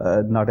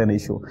 नॉट एन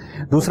इशू।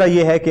 दूसरा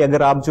ये है कि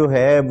अगर आप जो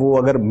है वो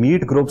अगर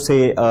मीट ग्रुप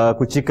से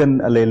कुछ चिकन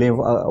ले लें,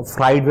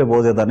 फ्राइड पे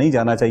बहुत ज्यादा नहीं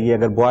जाना चाहिए।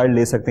 अगर बॉइल्ड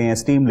ले सकते हैं,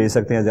 स्टीम ले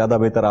सकते हैं, ज्यादा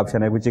बेहतर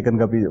ऑप्शन है। कोई चिकन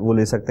का भी वो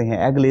ले सकते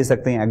हैं, एग ले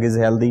सकते हैं, एग इज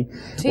हेल्दी।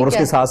 और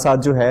उसके साथ साथ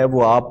जो है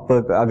वो आप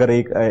अगर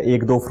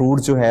एक दो फ्रूट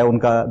जो है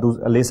उनका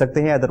ले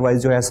सकते हैं, अदरवाइज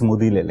जो है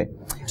स्मूदी ले लें।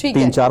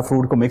 3-4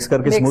 फ्रूट को मिक्स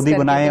करके स्मूदी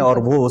बनाएं और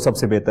वो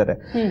सबसे बेहतर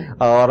है।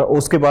 और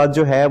उसके बाद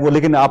जो है वो,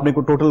 लेकिन आपने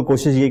को टोटल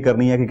कोशिश ये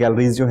करनी है कि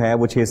कैलोरीज जो है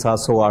वो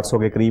 600-700-800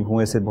 के करीब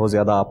हुए, इससे बहुत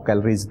ज्यादा आप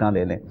कैलोरीज ना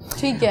ले लें।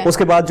 ठीक है।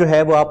 उसके बाद जो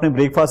है वो आपने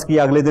ब्रेकफास्ट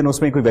किया, अगले दिन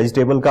उसमें कोई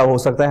वेजिटेबल का हो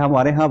सकता है।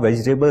 हमारे यहाँ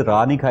वेजिटेबल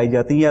रॉ नहीं खाई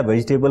जाती या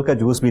वेजिटेबल का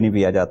जूस भी नहीं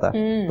पिया जाता।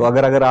 तो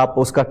अगर आप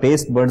उसका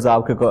टेस्ट बर्ड्स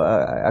आपके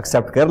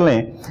एक्सेप्ट कर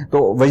लें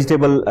तो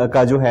वेजिटेबल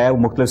का जो है वो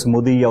मुख्तलिफ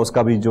स्मूदी या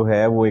उसका भी जो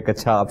है वो एक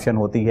अच्छा ऑप्शन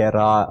होती है।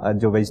 रॉ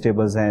जो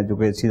वेजिटेबल्स हैं जो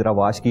कि अच्छी तरह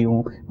वॉश की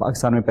हूँ,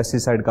 पाकिस्तान में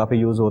पेस्टिसाइड काफी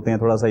यूज होते हैं,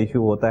 थोड़ा सा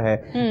इश्यू होता है,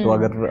 तो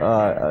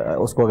अगर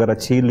उसको अगर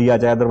छील लिया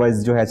जाए,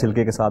 अदरवाइज जो है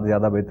छिलके के साथ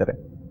ज्यादा बेहतर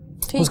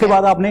है। उसके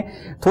बाद आपने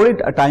थोड़ी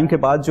टाइम के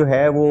बाद जो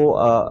है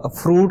वो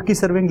फ्रूट की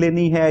सर्विंग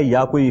लेनी है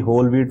या कोई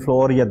होल व्हीट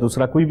फ्लोर या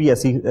दूसरा कोई भी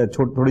ऐसी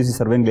थोड़ी सी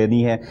सर्विंग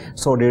लेनी है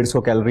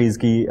 100-150 कैलोरीज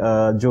की,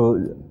 जो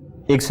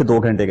 1 से 2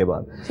 घंटे के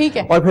बाद। ठीक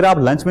है। और फिर आप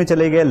लंच में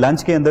चले गए,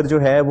 लंच के अंदर जो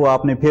है वो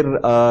आपने फिर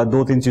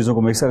 2-3 चीजों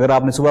को मिक्स, अगर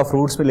आपने सुबह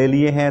फ्रूट्स पे ले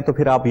लिए हैं तो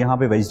फिर आप यहाँ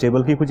पे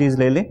वेजिटेबल की कुछ चीज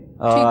ले लें,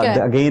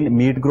 अगेन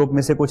मीट ग्रुप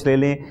में से कुछ ले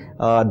लें,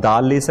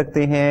 दाल ले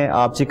सकते हैं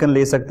आप, चिकन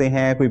ले सकते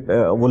हैं, कोई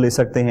वो ले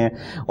सकते हैं,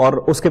 और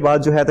उसके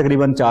बाद जो है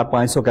तकरीबन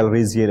 400-500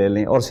 कैलोरीज ये ले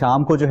लें, और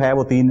शाम को जो है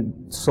वो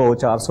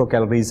 300-400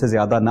 कैलोरीज से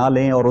ज्यादा ना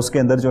लें, और उसके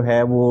अंदर जो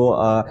है वो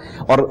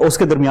और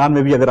उसके दरमियान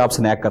में भी अगर आप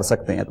स्नैक कर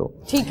सकते हैं तो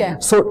ठीक है।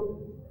 सो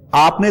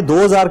आपने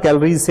 2000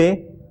 कैलोरीज से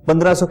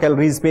 1500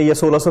 कैलोरीज पे या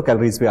 1600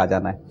 कैलोरीज पे आ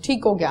जाना है।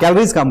 ठीक हो गया।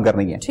 कैलोरीज कम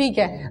करनी है, ठीक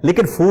है,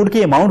 लेकिन फूड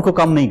की अमाउंट को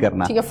कम नहीं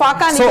करना। ठीक है,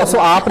 फाका नहीं करना। सो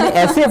आपने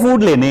ऐसे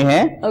फूड लेने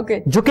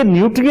हैं जो कि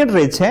न्यूट्रिएंट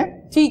रिच हैं,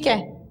 ठीक है,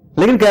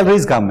 लेकिन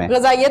कैलोरीज कम है,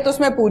 ग़िज़ाइयत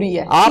उसमें पूरी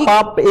है।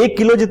 आप 1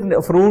 किलो जितने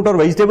फ्रूट और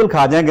वेजिटेबल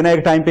खा जाएंगे ना एक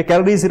टाइम पे,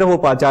 कैलोरी सिर्फ वो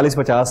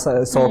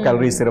 40-50-100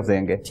 कैलोरी सिर्फ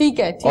देंगे, ठीक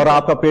है, और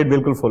आपका पेट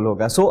बिल्कुल फुल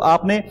होगा। सो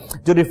आपने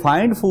जो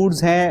रिफाइंड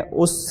फूड्स हैं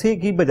उससे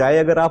की बजाय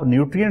अगर आप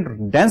न्यूट्रिएंट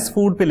डेंस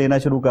फूड पे लेना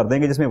शुरू कर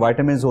देंगे, जिसमें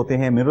विटामिन होते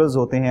हैं, मिनरल्स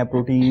होते हैं,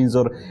 प्रोटीन्स,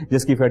 और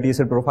जिसकी फैटी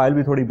एसिड प्रोफाइल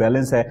भी थोड़ी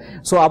बैलेंस है,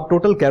 सो आप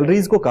टोटल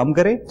कैलोरीज को कम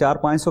करें,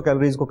 400-500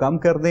 कैलोरीज को कम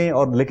कर दें,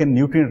 और लेकिन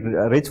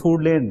न्यूट्रिएंट रिच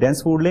फूड लें,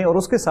 डेंस फूड लें, और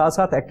उसके साथ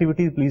साथ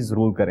एक्टिविटी प्लीज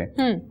जरूर करें।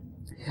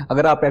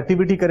 अगर आप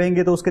एक्टिविटी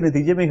करेंगे तो उसके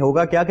नतीजे में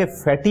होगा क्या कि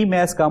फैटी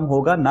मैस कम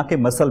होगा, ना कि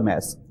मसल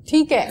मैस।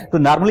 ठीक है। तो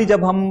नॉर्मली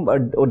जब हम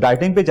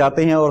डाइटिंग पे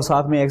जाते हैं और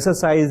साथ में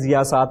एक्सरसाइज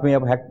या साथ में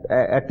अब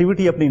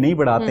एक्टिविटी अपनी नहीं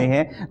बढ़ाते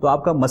हैं, तो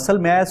आपका मसल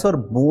मैस और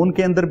बोन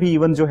के अंदर भी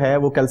इवन जो है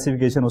वो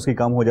कैल्सिफिकेशन उसकी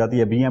कम हो जाती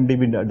है, बीएमडी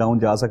भी डाउन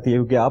जा सकती है,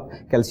 क्योंकि आप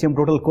कैल्शियम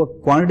टोटल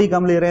क्वांटिटी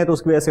कम ले रहे हैं, तो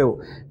उसकी वजह से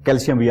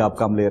कैल्शियम भी आप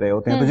कम ले रहे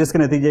होते हैं, तो जिसके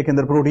नतीजे के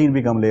अंदर प्रोटीन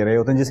भी कम ले रहे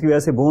होते हैं, जिसकी वजह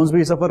से बोन्स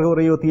भी सफर हो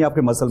रही होती है,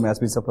 आपके मसल मैस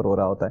भी सफर हो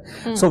रहा होता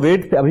है। सो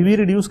वेट अभी भी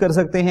रिड्यूस कर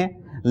सकते हैं,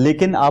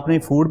 लेकिन आपने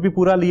फूड भी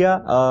पूरा लिया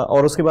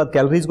और उसके बाद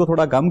कैलोरीज को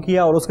थोड़ा कम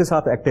किया, और उसके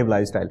साथ active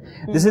lifestyle.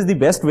 This is the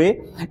best way,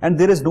 and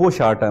there is no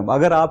short term.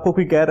 अगर आपको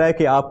कोई कह रहा है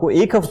कि आपको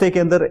 1 हफ्ते के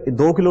अंदर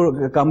 2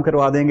 किलो कम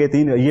करवा देंगे,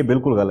 3, ये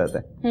बिल्कुल गलत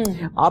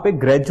है। आप एक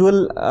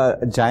ग्रेजुअल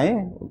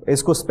जाएं,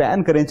 इसको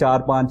स्पैन करें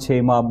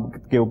 4-5-6 माह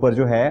के ऊपर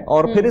जो है,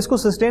 और फिर इसको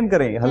सस्टेन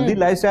करें, हेल्दी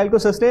लाइफस्टाइल को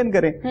सस्टेन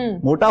करें।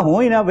 मोटा हो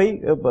ही ना भाई,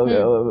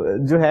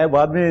 जो है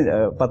बाद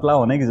में पतला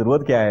होने की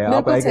जरूरत क्या है।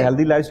 आप एक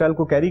हेल्दी लाइफस्टाइल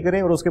को कैरी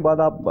करें, और उसके बाद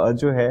आप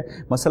जो है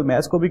मसल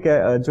मैस को भी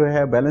जो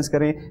है बैलेंस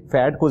करें,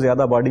 फैट को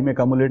ज्यादा बॉडी में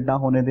कम्युलेट ना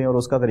होने दें, और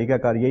उसका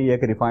तरीकाकार यही है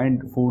कि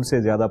रिफाइंड फूड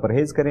से ज्यादा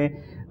परहेज करें,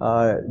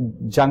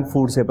 जंक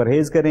फूड से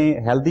परहेज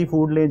करें, हेल्दी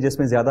फूड लें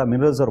जिसमें ज्यादा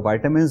मिनरल्स और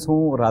विटामिन्स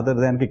हों, रादर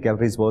देन कि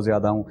कैलोरीज बहुत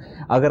ज्यादा हों।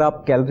 अगर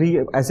आप कैलोरी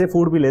ऐसे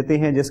फूड भी लेते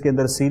हैं जिसके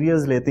अंदर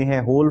सीरियल्स लेते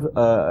हैं, होल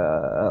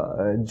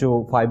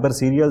जो फाइबर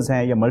सीरियल्स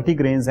हैं या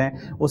मल्टीग्रेन्स हैं,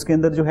 उसके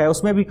अंदर जो है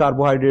उसमें भी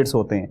कार्बोहाइड्रेट्स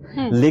होते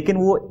हैं, लेकिन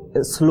वो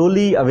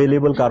स्लोली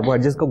अवेलेबल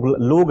कार्बोहाइड्रेट, जिसको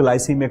लो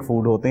ग्लाइसीमिक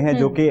फूड होते हैं,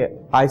 जो कि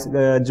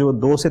जो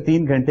 2 से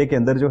 3 घंटे के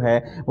अंदर जो है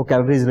वो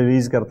कैलोरीज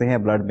रिलीज करते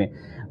हैं ब्लड में।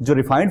 जो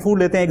रिफाइंड फूड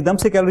लेते हैं एकदम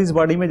से कैलोरीज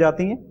बॉडी में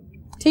जाती हैं,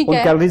 उन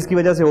कैलोरीज की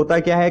वजह से होता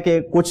है क्या है कि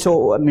कुछ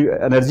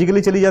एनर्जी के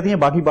लिए चली जाती है,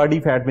 बाकी बॉडी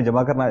फैट में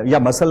जमा करना या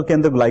मसल के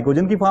अंदर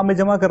ग्लाइकोजन की फॉर्म में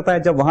जमा करता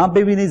है। जब वहां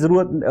पे भी नहीं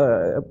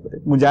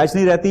जरूरत गुंजाइश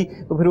नहीं रहती,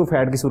 तो फिर वो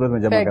फैट की सूरत में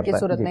जमा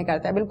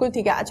करता है। बिल्कुल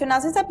ठीक है। अच्छा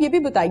नासिर साहब, ये भी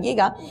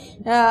बताइएगा,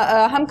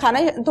 हम खाना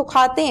तो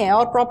खाते हैं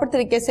और प्रॉपर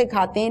तरीके से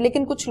खाते हैं,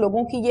 लेकिन कुछ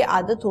लोगों की ये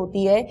आदत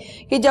होती है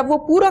कि जब वो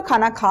पूरा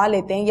खाना खा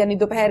लेते हैं, यानी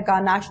दोपहर का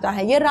नाश्ता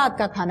है या रात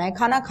का खाना है,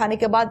 खाना खाने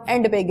के बाद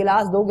एंड पे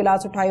 1-2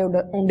 गिलास उठाए,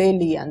 उंडेल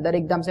लिए अंदर,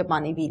 एकदम से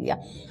पानी पी लिया।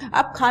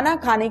 अब खाना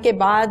खाने के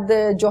बाद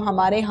जो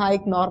हमारे यहाँ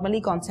एक नॉर्मली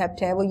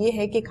कॉन्सेप्ट है वो ये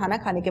है कि खाना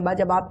खाने के बाद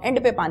जब आप एंड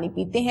पे पानी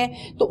पीते हैं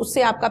तो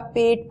उससे आपका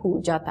पेट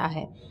फूल जाता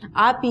है।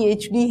 आप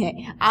पीएचडी हैं,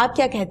 आप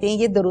क्या कहते हैं,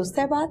 ये दुरुस्त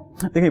है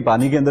बात? देखिए,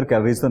 पानी के अंदर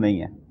कैलोरीज तो नहीं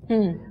है,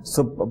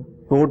 सो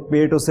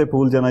पेट उससे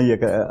फूल जाना ये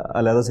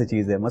अलग से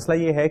चीज है। मसला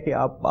ये है कि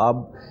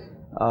आप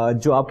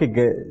जो आपके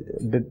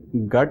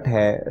गट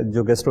है,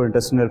 जो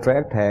गैस्ट्रोइंटेस्टिनल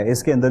ट्रैक्ट है,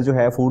 इसके अंदर जो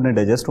है फूड ने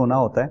डाइजेस्ट होना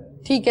होता है,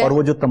 ठीक है, और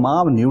वो जो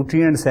तमाम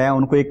न्यूट्रिएंट्स हैं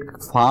उनको एक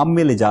फार्म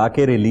में ले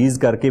जाके रिलीज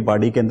करके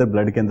बॉडी के अंदर,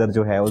 ब्लड के अंदर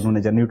जो है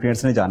उन्होंने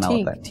न्यूट्रिएंट्स ने जाना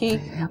होता है।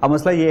 ठीक। अब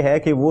मसला ये है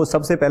कि वो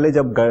सबसे पहले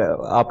जब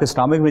आपके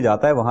स्टमक में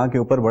जाता है, वहां के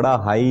ऊपर बड़ा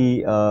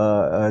हाई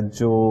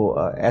जो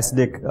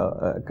एसिडिक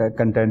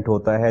कंटेंट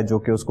होता है, जो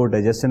कि उसको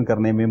डाइजेशन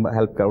करने में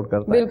हेल्प आउट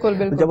करता है। बिल्कुल,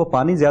 बिल्कुल। तो जब वो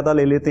पानी ज्यादा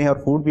ले लेते हैं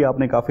और फूड भी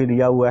आपने काफी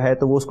लिया हुआ है,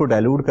 तो वो उसको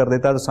डाइल्यूट कर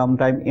देता है, तो सम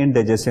टाइम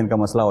इंडाइजेशन का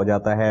मसला हो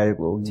जाता है,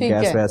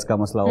 गैस वैस का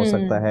मसला हो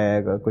सकता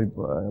है, कोई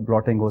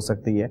ब्लॉटिंग हो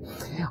सकती है।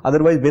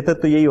 अदरवाइज बेहतर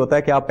तो यही होता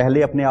है कि आप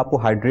पहले अपने आप को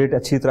हाइड्रेट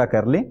अच्छी तरह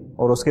कर लें,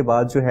 और उसके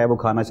बाद जो है वो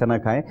खाना छाना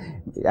खाएं।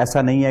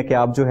 ऐसा नहीं है कि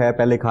आप जो है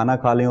पहले खाना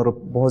खा लें और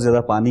बहुत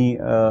ज्यादा पानी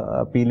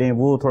पी लें,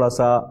 वो थोड़ा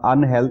सा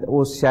अनहेल्थ,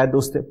 वो शायद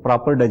उस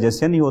प्रॉपर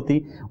डाइजेशन नहीं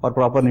होती और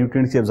प्रॉपर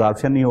न्यूट्रिएंट्स की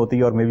एब्जॉर्प्शन नहीं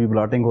होती, और मे बी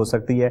ब्लॉटिंग हो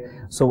सकती है।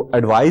 सो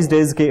एडवाइज्ड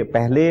इज के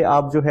पहले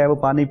आप जो है वो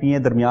पानी पिए,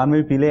 दरमियान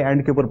में भी पी लें,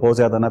 एंड के ऊपर बहुत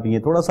ज्यादा ना पिए,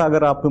 थोड़ा सा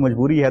अगर आपको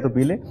मजबूरी है तो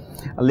पी लें,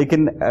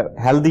 लेकिन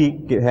हेल्दी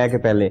है कि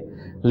पहले।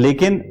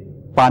 लेकिन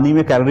पानी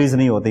में कैलोरीज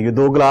नहीं होती कि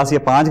 2 ग्लास या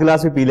 5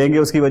 ग्लास भी पी लेंगे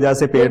उसकी वजह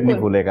से पेट नहीं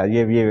फूलेगा,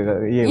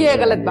 ये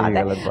गलत बात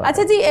है।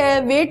 अच्छा जी,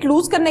 वेट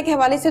लूज करने के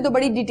हवाले से तो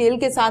बड़ी डिटेल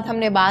के साथ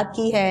हमने बात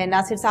की है।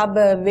 नासिर साहब,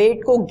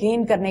 वेट को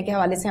गेन करने के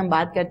हवाले से हम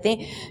बात करते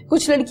हैं।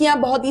 कुछ लड़कियां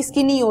बहुत ही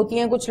स्किनी होती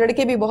हैं, कुछ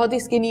लड़के भी बहुत ही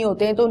स्किनी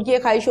होते हैं, तो उनकी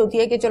एक ख्वाहिश होती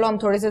है कि चलो हम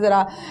थोड़े से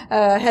जरा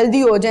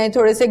हेल्दी हो जाएं,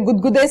 थोड़े से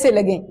गुदगुदे से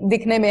लगें,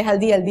 दिखने में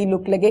हेल्दी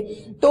लुक लगे।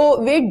 तो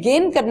वेट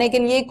गेन करने के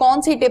लिए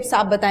कौन सी टिप्स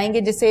आप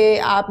बताएंगे जिससे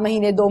आप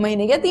महीने, 2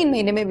 महीने या 3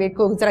 महीने में वेट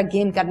को जरा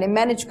गेन कर लें,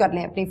 मैनेज कर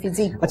लें अपनी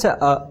फिजिक? अच्छा,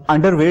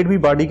 अंडर वेट भी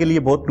बॉडी के लिए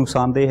बहुत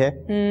नुकसानदेह है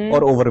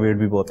और ओवर वेट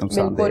भी बहुत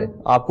नुकसानदेह है।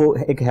 आपको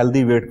एक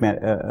हेल्दी वेट में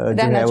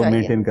जो है वो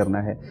मेंटेन करना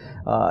है।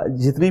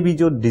 जितनी भी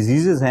जो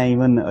डिजीजेस हैं,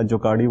 इवन जो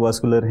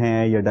कार्डियोवास्कुलर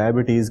हैं या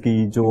डायबिटीज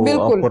की जो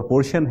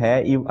प्रोपोर्शन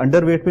है,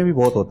 अंडर वेट में भी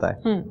बहुत होता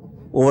है,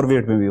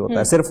 ओवरवेट में भी होता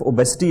है। सिर्फ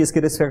ओबेसिटी इसके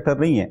रिस्क फैक्टर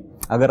नहीं है।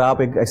 अगर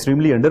आप एक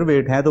एक्सट्रीमली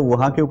अंडरवेट हैं तो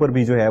वहां के ऊपर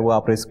भी जो है वो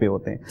आप रिस्क पे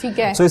होते हैं। ठीक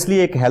है। सो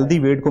इसलिए एक हेल्दी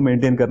वेट को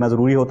मेंटेन करना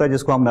जरूरी होता है,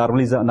 जिसको हम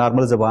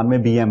नॉर्मल जबान में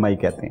BMI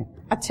कहते हैं।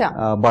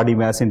 अच्छा। बॉडी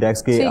मास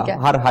इंडेक्स के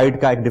हर हाइट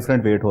का एक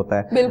डिफरेंट वेट होता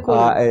है।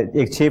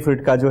 एक 6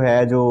 फीट का जो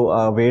है जो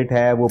वेट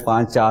है वो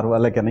 5-4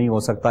 वाले का नहीं हो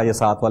सकता या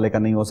 7 वाले का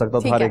नहीं हो सकता।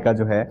 तो हर एक का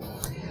जो है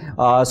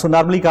सो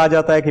नॉर्मली कहा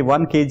जाता है कि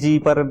 1 kg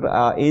पर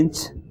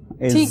इंच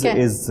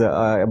इज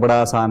बड़ा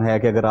आसान है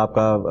कि अगर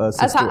आपका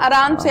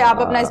आराम से आप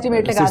अपना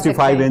एस्टिमेट लगा सकते हैं।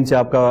 65 इंच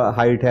आपका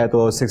हाइट है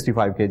तो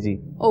 65 kg।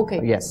 Okay,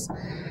 yes.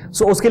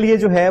 सो उसके लिए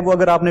जो है वो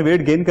अगर आपने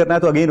वेट गेन करना है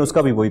तो अगेन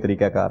उसका भी वही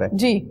तरीकाकार है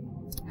जी।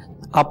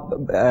 आप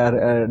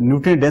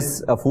न्यूट्रिएंट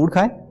डेंस फूड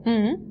खाएं,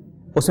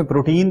 उसमें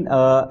प्रोटीन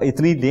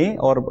इतनी लें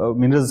और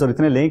मिनरल्स और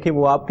इतने लें कि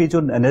वो आपकी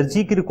जो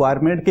एनर्जी की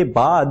रिक्वायरमेंट के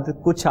बाद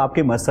कुछ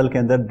आपके मसल के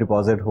अंदर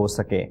डिपॉजिट हो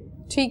सके।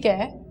 ठीक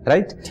है,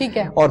 राइट, ठीक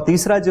है। और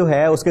तीसरा जो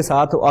है उसके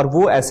साथ, और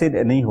वो ऐसे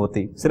नहीं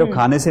होती, सिर्फ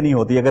खाने से नहीं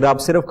होती। अगर आप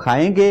सिर्फ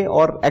खाएंगे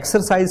और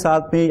एक्सरसाइज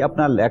साथ में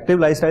अपना एक्टिव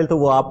लाइफस्टाइल, तो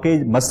वो आपके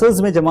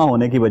मसल्स में जमा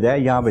होने की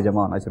बजाय यहाँ पे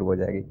जमा होना शुरू हो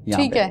जाएगी।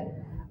 ठीक है,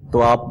 तो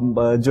आप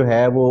जो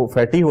है वो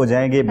फैटी हो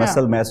जाएंगे,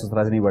 मसल मैस उस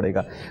तरह से नहीं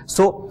बढ़ेगा।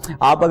 सो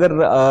आप अगर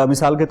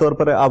मिसाल के तौर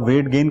पर आप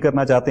वेट गेन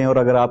करना चाहते हैं और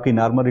अगर आपकी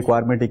नॉर्मल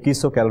रिक्वायरमेंट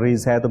 2100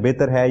 कैलोरीज है, तो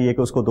बेहतर है ये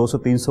कि उसको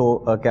 200-300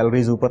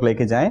 कैलोरीज ऊपर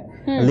लेके जाएं,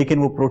 लेकिन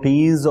वो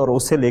प्रोटीन्स और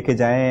उससे लेके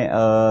जाएं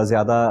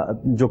ज्यादा,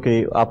 जो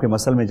कि आपके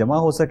मसल में जमा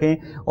हो सकें,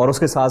 और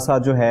उसके साथ साथ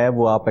जो है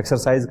वो आप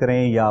एक्सरसाइज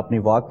करें या अपनी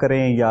वॉक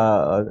करें या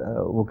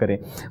वो करें।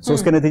 सो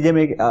उसके नतीजे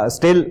में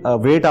स्टिल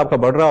वेट आपका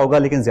बढ़ रहा होगा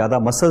लेकिन ज्यादा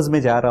मसल्स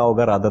में जा रहा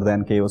होगा, रादर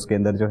देन के उसके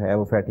अंदर जो है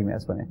वो फैटी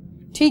मैस बने।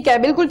 ठीक है,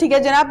 बिल्कुल ठीक है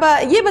जनाब।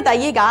 ये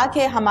बताइएगा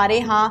कि हमारे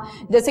यहाँ,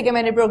 जैसे कि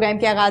मैंने प्रोग्राम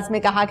के आगाज में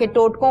कहा कि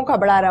टोटकों का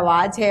बड़ा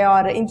रवाज है,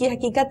 और इनकी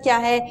हकीकत क्या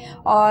है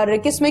और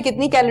किस में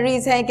कितनी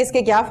कैलोरीज हैं,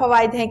 किसके क्या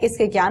फवायद हैं,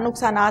 किसके क्या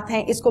नुकसानात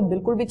हैं, इसको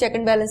बिल्कुल भी चेक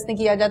एंड बैलेंस नहीं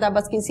किया जाता।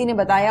 बस किसी ने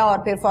बताया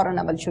और फिर फौरन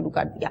अमल शुरू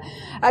कर दिया।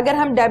 अगर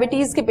हम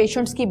डायबिटीज के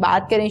पेशेंट्स की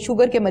बात करें,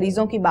 शुगर के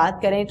मरीजों की बात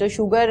करें, तो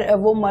शुगर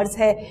वो मर्ज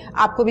है,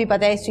 आपको भी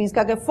पता है इस चीज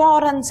का, कि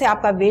फौरन से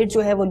आपका वेट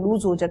जो है वो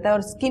लूज हो जाता है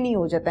और स्किनी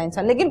हो जाता है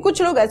इंसान। लेकिन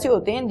कुछ लोग ऐसे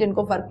होते हैं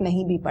जिनको फर्क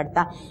नहीं भी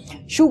पड़ता।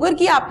 शुगर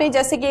की आपने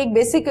जैसे कि एक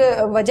बेसिक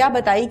वजह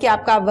बताई कि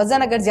आपका वजन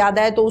अगर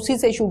ज्यादा है तो उसी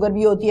से शुगर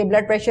भी होती है,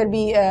 ब्लड प्रेशर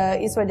भी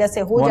इस वजह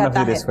से हो जाता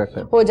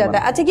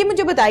है। अच्छा, ये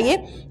मुझे बताइए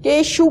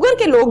कि शुगर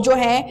के लोग जो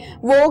हैं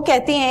वो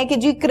कहते हैं कि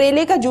जी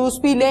करेले का जूस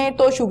पी लें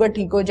तो शुगर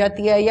ठीक हो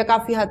जाती है या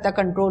काफी हद तक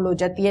कंट्रोल हो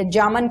जाती है,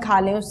 जामन खा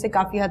लें उससे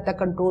काफी हद तक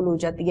कंट्रोल हो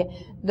जाती है।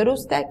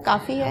 दुरुस्त है,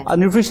 काफी है?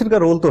 न्यूट्रिशन का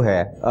रोल तो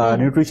है।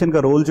 न्यूट्रिशन का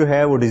रोल जो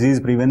है वो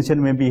डिजीज प्रिवेंशन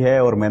में भी है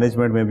और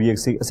मैनेजमेंट में भी एक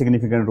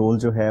सिग्निफिकेंट रोल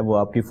जो है वो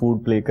आपकी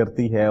फूड प्ले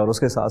करती है, और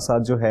उसके साथ साथ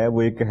जो है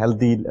वो एक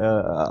हेल्दी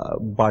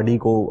बॉडी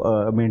को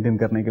मेंटेन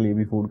करने के लिए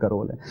भी फूड का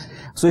रोल है।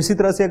 सो इसी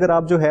तरह से अगर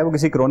आप जो है वो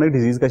किसी क्रोनिक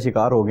डिजीज का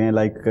शिकार हो गए हैं,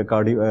 लाइक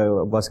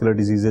कार्डियोवास्कुलर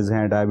डिजीजेज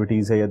हैं,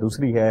 डायबिटीज है या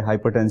दूसरी है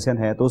हाइपरटेंशन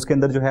है, तो उसके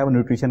अंदर जो है वो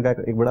न्यूट्रिशन का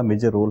एक बड़ा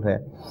मेजर रोल है।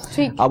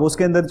 अब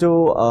उसके अंदर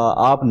जो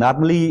आप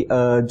नॉर्मली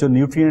जो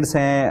न्यूट्रिएंट्स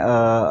हैं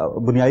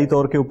बुनियादी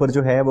तौर के ऊपर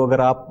जो है वो,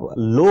 अगर आप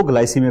लो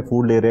ग्लाइसीमिक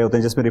फूड ले रहे होते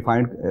हैं जिसमें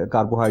रिफाइंड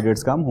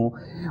कार्बोहाइड्रेट्स कम हों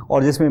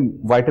और जिसमें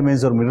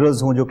विटामिन्स और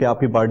मिनरल्स हों जो कि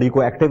आपकी बॉडी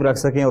को एक्टिव रख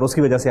सकें और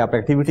उसकी वजह से आप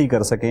एक्टिविटी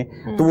कर सकें,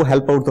 तो वो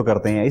हेल्प आउट तो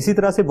करते हैं। इसी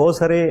तरह से बहुत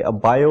सारे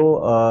बायो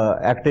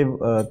एक्टिव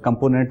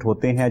कंपोनेंट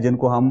होते हैं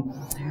जिनको हम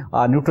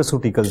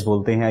न्यूट्रास्यूटिकल्स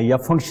बोलते हैं या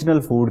फंक्शनल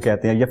फूड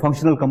कहते हैं या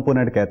फंक्शनल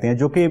कंपोनेंट कहते हैं,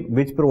 जो कि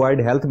which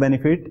provide health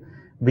benefit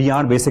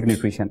beyond basic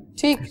nutrition.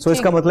 सो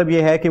इसका मतलब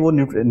ये है कि वो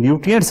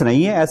न्यूट्रिएंट्स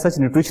नहीं है, एज सच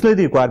न्यूट्रिशनल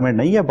रिक्वायरमेंट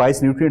नहीं है,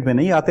 22 न्यूट्रिएंट में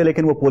नहीं आते,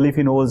 लेकिन वो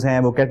पॉलीफिनोल्स हैं,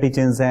 वो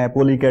कैटिचन्स हैं,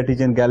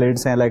 पॉलीकैटिचन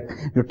गैलेट्स हैं, लाइक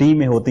जो टी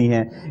में होती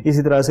हैं।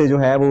 इसी तरह से जो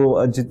है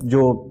वो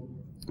जो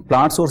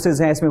प्लांट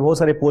सोर्सेज हैं इसमें बहुत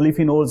सारे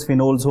पॉलीफिनोल्स,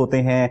 फिनोल्स होते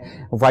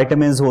हैं,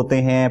 विटामिन्स होते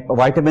हैं,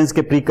 विटामिन्स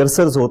के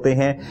प्रीकर्सर्स होते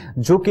हैं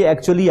जो कि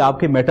एक्चुअली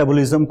आपके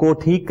मेटाबॉलिज्म को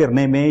ठीक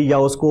करने में या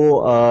उसको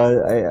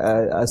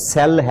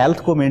सेल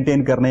हेल्थ को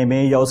मेंटेन करने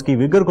में या उसकी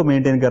विगर को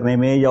मेंटेन करने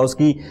में या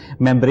उसकी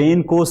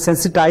मेम्ब्रेन को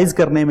सेंसिटाइज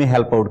करने में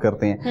हेल्प आउट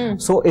करते हैं।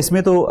 सो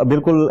इसमें तो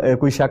बिल्कुल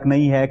कोई शक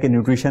नहीं है कि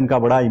न्यूट्रिशन का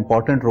बड़ा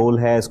इंपॉर्टेंट रोल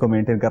है इसको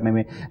मेंटेन करने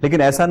में।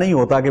 लेकिन ऐसा नहीं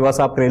होता कि बस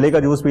आप करेले का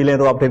जूस पी लें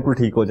तो आप बिल्कुल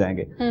ठीक हो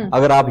जाएंगे।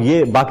 अगर आप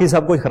ये बाकी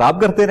सब कुछ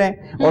खराब करते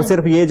रहें और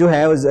सिर्फ ये जो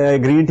है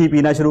ग्रीन टी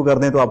पीना शुरू कर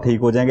दें तो आप ठीक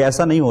हो जाएंगे,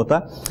 ऐसा नहीं होता।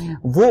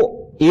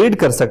 वो एड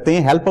कर सकते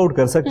हैं, हेल्प आउट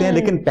कर सकते हैं,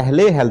 लेकिन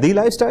पहले हेल्दी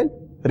लाइफस्टाइल,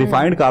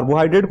 रिफाइंड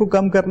कार्बोहाइड्रेट को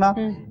कम करना,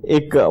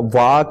 एक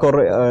वॉक और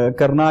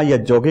करना या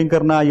जॉगिंग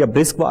करना या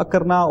ब्रिस्क वॉक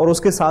करना, और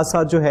उसके साथ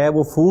साथ जो है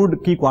वो फूड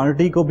की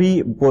क्वांटिटी को भी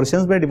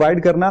पोर्शंस में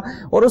डिवाइड करना,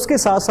 और उसके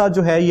साथ साथ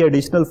जो है ये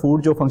एडिशनल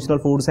फूड जो फंक्शनल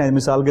फूड्स हैं,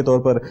 मिसाल के तौर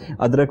पर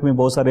अदरक में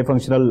बहुत सारे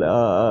फंक्शनल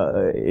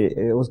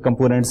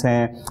कंपोनेंट्स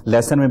हैं,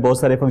 लहसुन में बहुत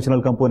सारे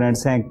फंक्शनल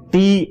कंपोनेंट्स हैं,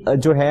 टी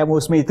जो है वो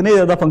उसमें इतने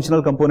ज्यादा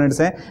फंक्शनल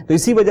कंपोनेंट्स हैं, तो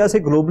इसी वजह से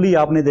ग्लोबली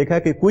आपने देखा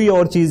कि कोई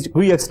और चीज,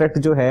 कोई एक्सट्रैक्ट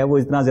जो है वो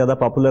इतना ज्यादा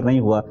पॉपुलर नहीं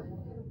हुआ।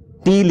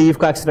 टी लीफ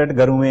का एक्सट्रैक्ट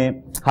घरों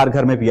में हर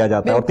घर में पिया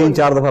जाता है और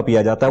 3-4 दफा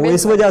पिया जाता है, वो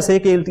इस वजह से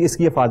कि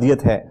इसकी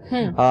अफादियत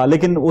है।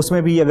 लेकिन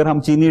उसमें भी अगर हम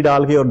चीनी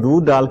डाल के और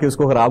दूध डाल के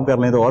उसको खराब कर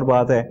लें तो और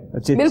बात है।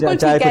 चाय को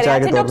चाय के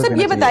तौर पर। डॉक्टर साहब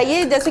ये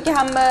बताइए, जैसे कि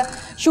हम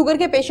शुगर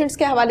के पेशेंट्स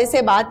के हवाले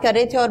से बात कर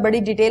रहे थे और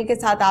बड़ी डिटेल के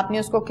साथ आपने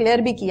उसको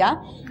क्लियर भी किया,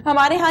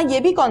 हमारे यहाँ ये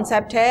भी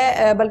कॉन्सेप्ट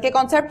है, बल्कि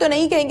कॉन्सेप्ट तो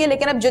नहीं कहेंगे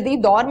लेकिन अब जदीद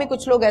दौर में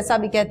कुछ लोग ऐसा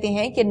भी कहते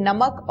हैं कि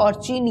नमक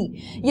और चीनी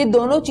ये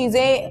दोनों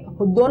चीजें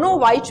दोनों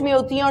वाइट में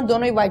होती हैं और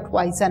दोनों ही वाइट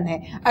पॉइजन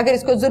है अगर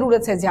इसको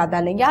जरूरत से ज्यादा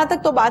लें। यहाँ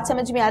तक तो बात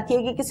समझ में आती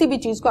है कि किसी भी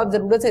चीज को आप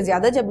जरूरत से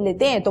ज्यादा जब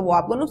लेते हैं तो वो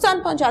आपको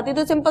नुकसान पहुंचाती है,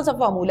 तो सिंपल सा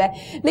फॉर्मूला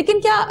है। लेकिन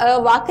क्या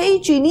वाकई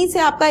चीनी से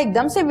आपका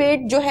एकदम से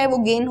वेट जो है वो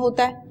गेन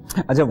होता है?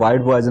 अच्छा,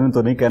 वाइट पॉइजन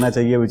तो नहीं कहना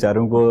चाहिए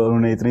बेचारों को,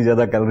 उन्होंने इतनी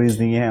ज्यादा कैलोरीज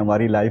नहीं है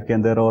हमारी लाइफ के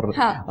अंदर, और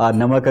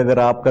नमक अगर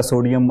आपका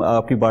सोडियम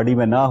आपकी बॉडी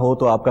में ना हो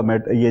तो आपका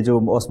ये जो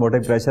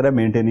ऑस्मोटिक प्रेशर है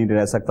मेंटेन नहीं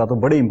रह सकता, तो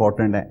बड़े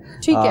इंपॉर्टेंट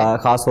है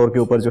खास तौर के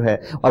ऊपर जो है।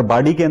 और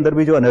बॉडी के अंदर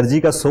भी जो एनर्जी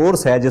का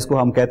सोर्स है जिसको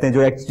हम कहते हैं,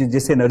 जो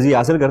जिससे एनर्जी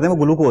हासिल करते हैं,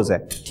 वो ग्लूकोज है।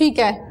 ठीक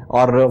है।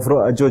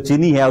 और जो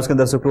चीनी है उसके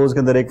अंदर सुक्रोज के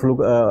अंदर एक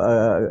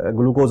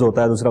ग्लूकोज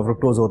होता है, दूसरा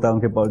फ्रुक्टोज होता है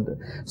उनके,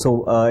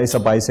 सो इट्स अ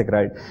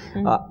बाइसेक्राइड।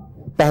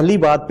 पहली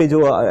बात पे जो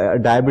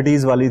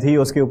डायबिटीज वाली थी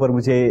उसके ऊपर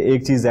मुझे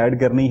एक चीज ऐड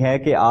करनी है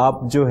कि आप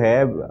जो है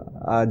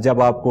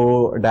जब आपको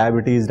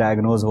डायबिटीज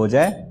डायग्नोज हो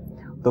जाए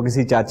तो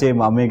किसी चाचे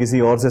मामे किसी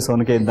और से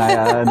सुन के,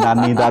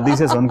 नानी दादी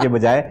से सुन के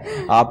बजाय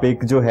आप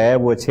एक जो है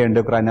वो अच्छे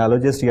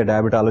एंडोक्राइनोलॉजिस्ट या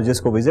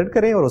डायबिटोलॉजिस्ट को विजिट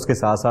करें, और उसके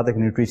साथ साथ एक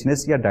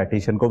न्यूट्रिशनिस्ट या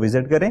डाइटिशियन को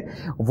विजिट करें।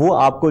 वो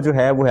आपको जो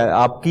है वो है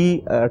आपकी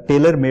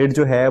टेलर मेड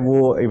जो है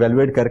वो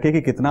इवेलुएट करके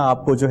कि कितना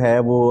आपको जो है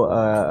वो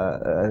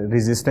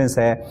रेजिस्टेंस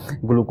है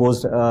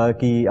ग्लूकोज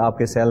की,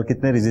 आपके सेल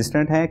कितने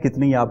रेजिस्टेंट हैं,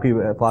 कितनी आपकी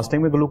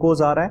फास्टिंग में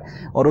ग्लूकोज आ रहा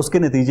है, और उसके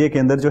नतीजे के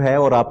अंदर जो है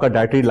और आपका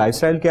डाइटरी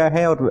लाइफस्टाइल क्या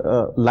है,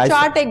 और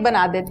चार्ट एक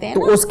बना देते हैं,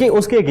 तो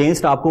उसके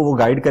अगेंस्ट आपको वो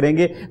गाइड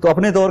करेंगे। तो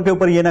अपने तौर के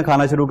ऊपर ये ना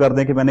खाना शुरू कर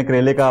दें कि मैंने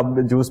करेले का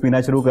जूस पीना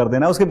शुरू कर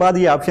देना, उसके बाद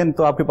ये ऑप्शन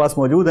तो आपके पास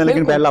मौजूद है,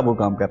 लेकिन पहला वो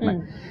काम करना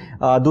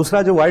है।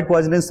 दूसरा जो व्हाइट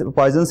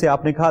पॉइजन से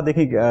आपने कहा,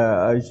 देखिए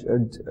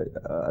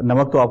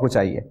नमक तो आपको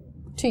चाहिए,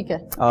 ठीक है,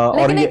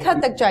 और एक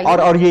हद तक चाहिए,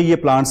 और ये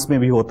प्लांट्स में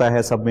भी होता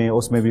है, सब में,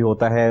 उसमें भी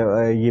होता है,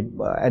 ये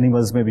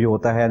एनिमल्स में भी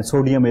होता है।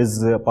 Sodium is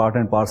part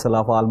and parcel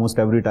of almost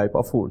every type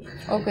of food.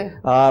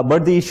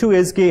 But the issue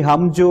is कि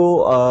हम जो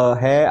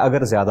है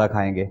अगर ज्यादा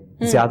खाएंगे,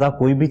 ज्यादा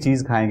कोई भी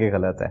चीज खाएंगे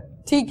गलत है,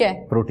 ठीक है,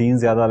 प्रोटीन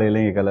ज्यादा ले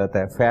लेंगे गलत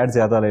है, फैट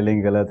ज्यादा ले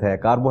लेंगे गलत है,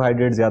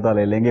 कार्बोहाइड्रेट ज्यादा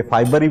ले लेंगे,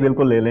 फाइबर ही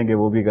बिल्कुल ले लेंगे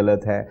वो भी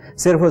गलत है,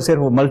 सिर्फ और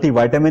सिर्फ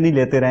मल्टीविटामिन ही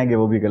लेते रहेंगे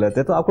वो भी गलत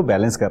है। तो आपको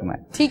बैलेंस करना है,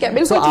 ठीक है,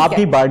 बिल्कुल। तो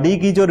आपकी बॉडी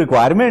की जो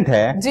रिक्वायरमेंट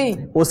है जी,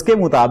 उसके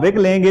मुताबिक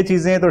लेंगे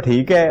चीजें तो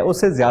ठीक है,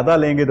 उससे ज्यादा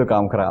लेंगे तो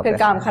काम खराब है, फिर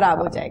काम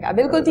खराब हो जाएगा।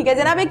 बिल्कुल ठीक है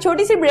जनाब, एक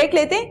छोटी सी ब्रेक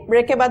लेते हैं,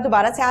 ब्रेक के बाद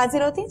दोबारा से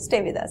हाजिर होती हैं,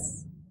 स्टे विद अस।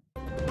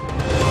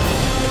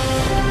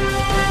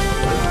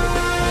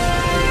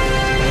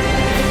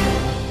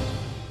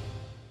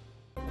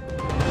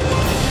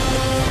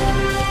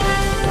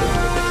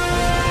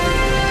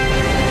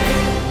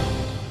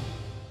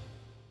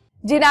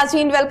 जी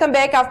नाज़रीन, welcome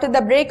back after the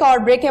break. और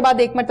ब्रेक के बाद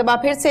एक मरतबा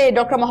फिर से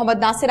डॉक्टर मोहम्मद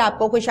नासिर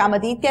आपको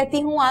खुशामदीद कहती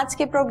हूँ। आज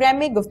के प्रोग्राम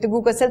में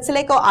गुफ्तगू के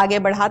सिलसिले को आगे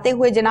बढ़ाते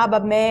हुए जनाब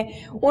अब मैं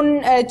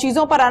उन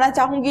चीज़ों पर आना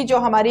चाहूँगी जो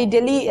हमारी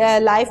डेली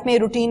लाइफ में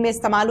रूटीन में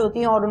इस्तेमाल होती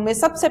हैं, और उनमें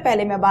सबसे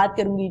पहले मैं बात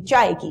करूँगी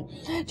चाय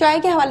की। चाय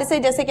के हवाले से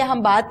जैसे कि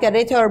हम बात कर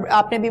रहे थे और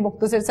आपने भी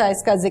मुख्तसर सा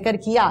इसका जिक्र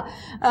किया,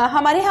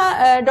 हमारे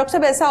यहाँ डॉक्टर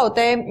साहब ऐसा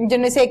होता है,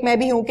 जिनमें से एक मैं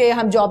भी हूँ, कि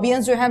हम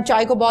जॉबियंस जो है हम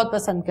चाय को बहुत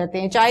पसंद करते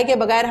हैं। चाय के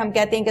बगैर हम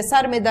कहते हैं कि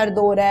सर में दर्द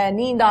हो रहा है,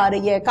 नींद आ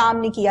रही है, काम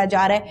नहीं किया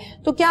जा रहा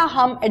है, तो क्या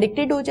हम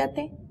एडिक्टेड हो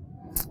जाते हैं?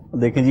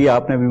 देखिए जी,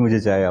 आपने भी मुझे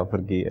चाय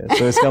ऑफर की है,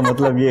 तो इसका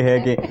मतलब ये है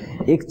कि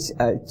एक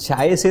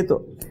चाय से तो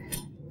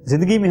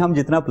जिंदगी में हम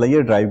जितना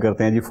प्लेयर ड्राइव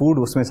करते हैं जी, फूड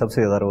उसमें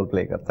सबसे ज्यादा रोल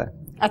प्ले करता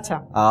है। अच्छा,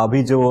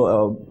 अभी जो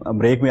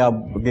ब्रेक में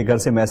आपके घर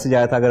से मैसेज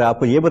आया था, अगर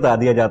आपको ये बता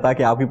दिया जाता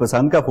कि आपकी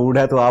पसंद का फूड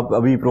है तो आप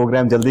अभी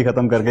प्रोग्राम जल्दी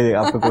खत्म करके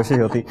आपको कोशिश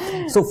होती।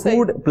 सो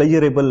फूड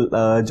प्लेजरेबल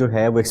जो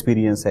है वो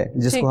एक्सपीरियंस है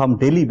जिसको हम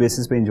डेली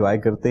बेसिस पे एंजॉय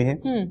करते हैं।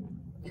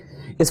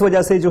 इस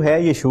वजह से जो है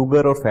ये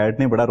शुगर और फैट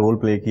ने बड़ा रोल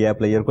प्ले किया है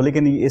प्लेयर को,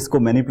 लेकिन इसको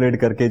मैनिपुलेट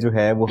करके जो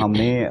है वो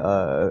हमने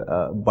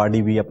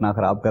बॉडी भी अपना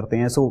खराब करते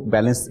हैं। सो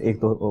बैलेंस एक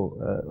तो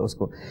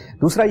उसको,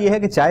 दूसरा ये है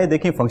कि चाय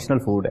देखें फंक्शनल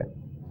फूड है,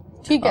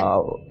 ठीक है,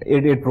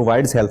 इट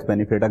प्रोवाइड्स हेल्थ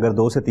बेनिफिट। अगर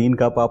 2 से 3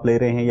 कप आप ले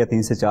रहे हैं या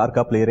 3 से 4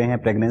 कप ले रहे हैं,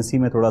 प्रेगनेंसी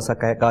में थोड़ा सा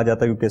कहा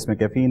जाता है क्योंकि इसमें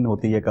कैफीन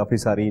होती है काफ़ी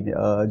सारी,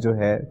 जो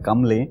है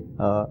कम लें।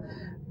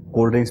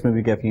 कोल्ड ड्रिंक्स में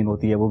भी कैफीन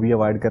होती है, वो भी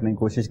अवॉइड करने की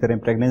कोशिश करें।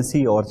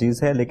 प्रेगनेंसी और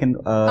चीज़ है, लेकिन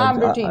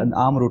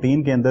आम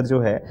रूटीन के अंदर जो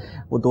है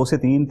वो 2 से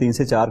 3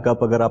 से 4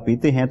 कप अगर आप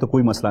पीते हैं तो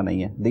कोई मसला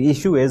नहीं है। द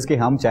इशू इज कि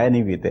हम चाय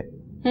नहीं पीते।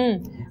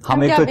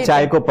 हम एक तो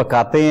चाय को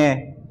पकाते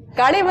हैं,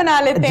 काढ़े बना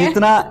लेते हैं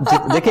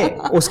देखिए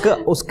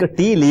उसका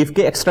टी लीफ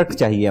के एक्सट्रैक्ट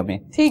चाहिए हमें,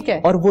 ठीक है,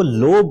 और वो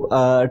लो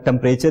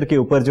टेम्परेचर के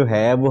ऊपर जो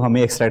है वो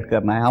हमें एक्सट्रैक्ट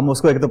करना है। हम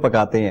उसको एक तो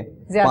पकाते हैं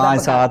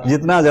 5-7,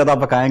 जितना ज्यादा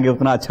पकाएंगे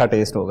उतना अच्छा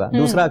टेस्ट होगा।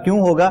 दूसरा क्यों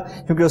होगा,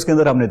 क्योंकि उसके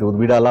अंदर हमने दूध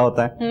भी डाला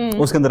होता है,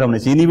 उसके अंदर हमने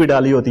चीनी भी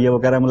डाली होती है, वो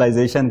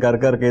कैरामलाइजेशन कर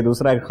करके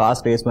दूसरा एक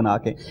खास टेस्ट बना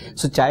के।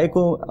 सो चाय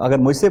को अगर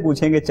मुझसे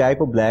पूछेंगे, चाय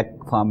को ब्लैक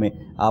फॉर्म में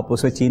आप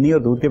उसमें चीनी और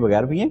दूध के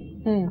बगैर पिए,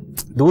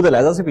 दूध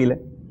अलग से पी ले।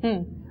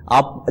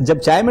 आप जब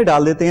चाय में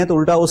डाल देते हैं तो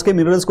उल्टा उसके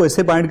मिनरल्स को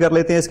इससे बाइंड कर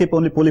लेते हैं, इसके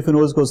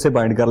पॉलीफिनोल्स को उससे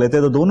बाइंड कर लेते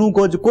हैं, तो दोनों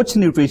को जो कुछ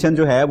न्यूट्रिशन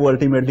जो है वो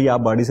अल्टीमेटली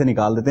आप बॉडी से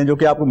निकाल देते हैं, जो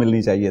कि आपको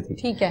मिलनी चाहिए थी।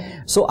 ठीक है।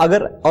 सो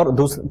अगर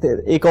और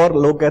एक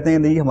और लोग कहते हैं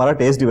नहीं हमारा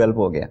टेस्ट डेवलप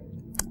हो गया,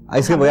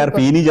 इसके बगैर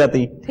पी नहीं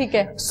जाती। ठीक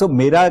है। सो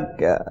मेरा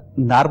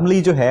नॉर्मली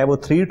जो है वो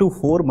 3 to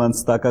 4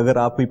 मंथ्स तक अगर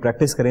आप कोई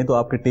प्रैक्टिस करें तो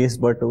आपके टेस्ट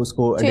बट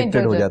उसको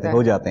एडिक्टेड हो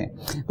जाते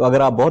हैं। तो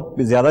अगर आप बहुत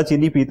ज्यादा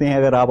चीनी पीते हैं,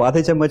 अगर आप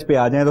आधे चम्मच पे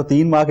आ जाएं तो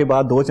 3 माह के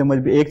बाद 2 चम्मच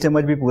भी, 1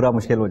 चम्मच भी पूरा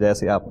मुश्किल हो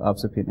जाए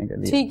आपसे पीने के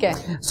लिए। ठीक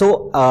है।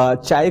 सो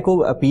चाय को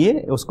पिए,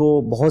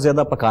 उसको बहुत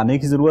ज्यादा पकाने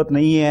की जरूरत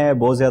नहीं है,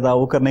 बहुत ज्यादा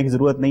वो करने की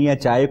जरूरत नहीं है।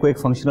 चाय को एक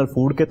फंक्शनल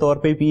फूड के तौर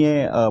पर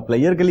पिए,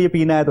 प्लेयर के लिए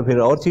पीना है तो फिर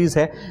और चीज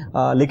है,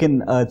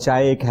 लेकिन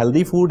चाय एक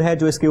हेल्दी फूड है।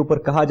 जो इसके ऊपर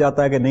कहा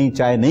जाता है कि नहीं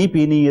चाय नहीं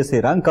पीनी, इससे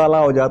रंग काला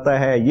हो जाता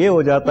है, ये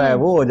हो जाता है,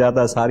 वो हो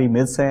जाता है, सारी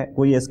मिथ्स हैं,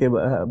 कोई इसके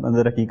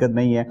अंदर हकीकत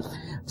नहीं है।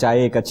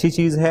 चाय एक अच्छी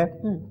चीज है,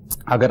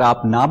 अगर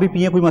आप ना भी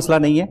पिए कोई मसला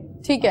नहीं है,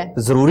 ठीक है,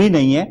 जरूरी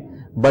नहीं है,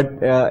 but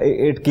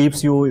it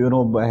keeps you know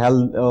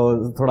health,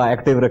 थोड़ा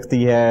एक्टिव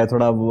रखती है,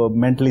 थोड़ा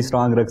मेंटली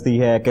स्ट्रांग रखती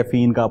है।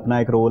 कैफीन का अपना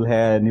एक रोल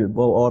है,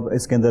 और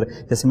इसके अंदर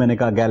जैसे मैंने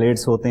कहा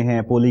गैलेट्स होते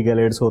हैं, पोली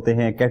गैलेट्स होते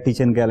हैं,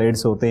 कैटेचिन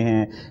गैलेट्स होते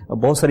हैं,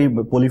 बहुत सारी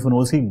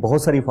पॉलीफिनोल्स की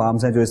बहुत सारी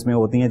फॉर्म्स हैं जो इसमें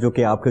होती हैं, जो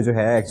कि आपके जो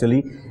है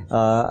एक्चुअली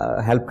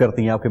हेल्प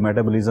करती हैं आपके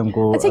मेटाबॉलिज्म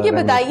को। अच्छा ये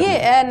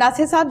बताइए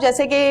नासिर साहब,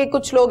 जैसे कि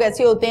कुछ लोग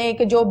ऐसे होते हैं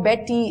कि जो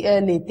बेड टी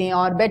लेते हैं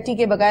और बेड टी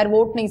के बगैर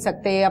वो उठ नहीं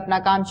सकते, अपना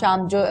काम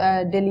शाम जो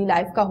डेली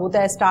लाइफ का होता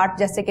है स्टार्ट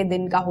जैसे कि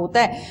का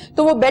होता है,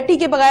 तो वो बेड टी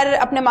के बगैर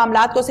अपने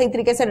मामलात को सही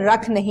तरीके से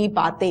रख नहीं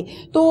पाते।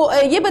 तो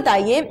ये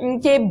बताइए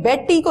कि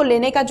बेड टी को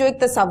लेने का जो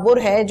एक तस्वुर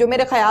है, जो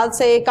मेरे ख्याल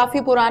से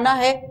काफी पुराना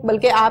है,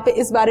 बल्कि आप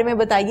इस बारे में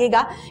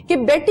बताइएगा कि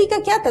बेड टी का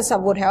क्या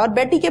तस्वुर है और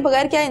बेड टी के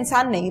बगैर क्या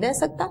इंसान नहीं रह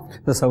सकता?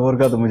 तस्वुर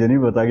का तो मुझे नहीं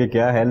पता कि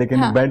क्या है,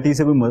 लेकिन बेड टी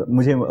से भी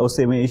मुझे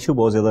उससे में इश्यू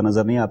बहुत ज्यादा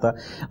नजर नहीं आता।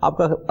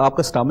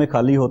 आपका स्टमक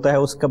खाली होता है,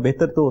 उसका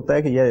बेहतर तो होता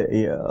है कि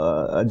ये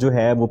जो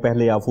है वो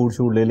पहले आप फूड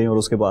शूड ले लें और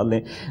उसके बाद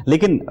लें।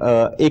 लेकिन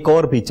एक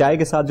और भी चाय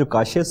के साथ जो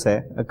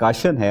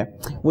काशन है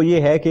वो ये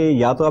है कि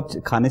या तो आप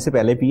खाने से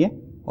पहले पिए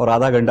और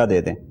आधा घंटा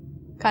दे दें,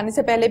 खाने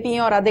से पहले पिए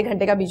और आधे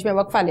घंटे का बीच में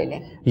वक्फा ले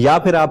लें, या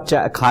फिर आप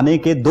खाने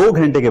के 2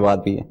 घंटे के बाद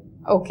पिए।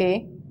 ओके।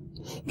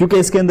 क्योंकि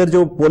इसके अंदर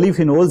जो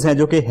पॉलीफिनोल्स हैं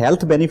जो कि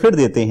हेल्थ बेनिफिट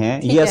देते हैं,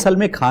 ये असल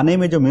में खाने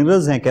में जो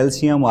मिनरल्स हैं,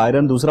 कैल्शियम,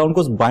 आयरन, दूसरा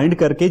उनको बाइंड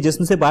करके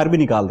जिस्म से बाहर भी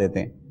निकाल देते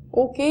हैं।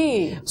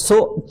 ओके।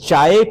 सो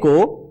चाय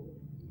को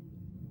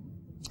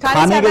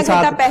खाने के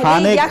साथ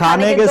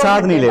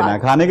नहीं लेना,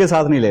 खाने के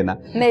साथ नहीं लेना।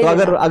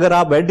 तो अगर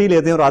आप बेड टी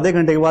लेते हैं और आधे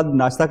घंटे के बाद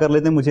नाश्ता कर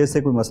लेते हैं, मुझे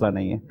इससे कोई मसला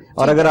नहीं है।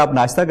 और अगर आप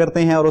नाश्ता करते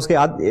हैं और उसके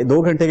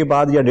 2 घंटे के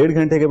बाद या 1.5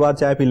 घंटे के बाद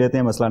चाय पी लेते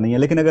हैं, मसला नहीं है।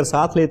 लेकिन अगर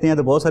साथ लेते हैं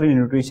तो बहुत सारी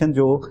न्यूट्रिशन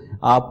जो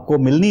आपको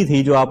मिलनी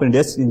थी, जो आप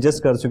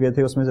इंजेस्ट कर चुके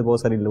थे, उसमें से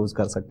बहुत सारी लूज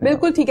कर सकते हैं।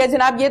 बिल्कुल ठीक है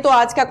जनाब, ये तो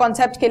आज का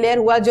कॉन्सेप्ट क्लियर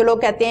हुआ। जो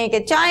लोग कहते हैं कि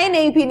चाय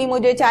नहीं पीनी,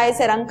 मुझे चाय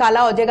से रंग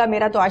काला हो जाएगा,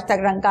 मेरा तो आज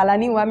तक रंग काला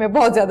नहीं हुआ, मैं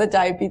बहुत ज्यादा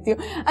चाय पीती हूँ।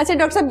 अच्छा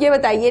डॉक्टर साहब ये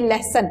बताइए,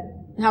 लहसुन,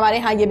 हमारे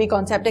यहाँ ये भी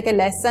कॉन्सेप्ट है कि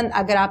लहसुन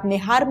अगर आप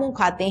निहार मुंह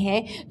खाते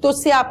हैं तो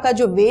उससे आपका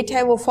जो वेट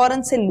है वो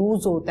फौरन से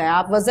लूज होता है,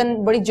 आप वजन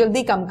बड़ी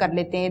जल्दी कम कर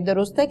लेते हैं,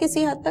 दुरुस्त है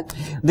किसी हद तक?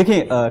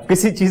 देखिए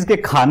किसी चीज के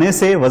खाने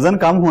से वजन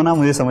कम होना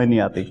मुझे समझ नहीं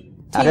आती।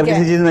 अगर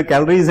किसी चीज में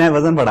कैलोरीज हैं,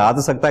 वजन बढ़ा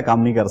तो सकता है, कम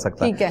नहीं कर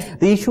सकता। ठीक है।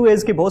 तो इशू है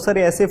इसके बहुत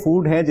सारे ऐसे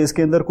फूड हैं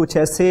जिसके अंदर कुछ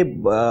ऐसे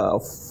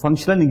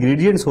फंक्शनल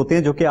इंग्रेडिएंट्स होते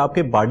हैं जो कि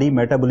आपके बॉडी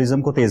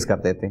मेटाबॉलिज्म को तेज कर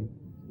देते हैं।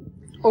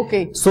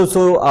 ओके।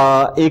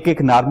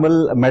 एक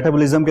नॉर्मल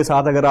मेटाबॉलिज्म के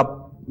साथ अगर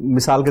आप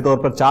मिसाल के तौर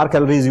पर 4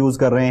 कैलोरीज यूज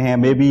कर रहे हैं,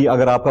 मे बी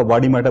अगर आपका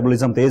बॉडी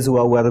मेटाबॉलिज्म तेज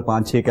हुआ है तो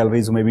 5-6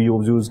 कैलोरीज में भी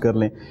यूज कर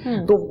लें।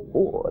 तो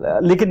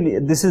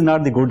लेकिन this is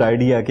not the good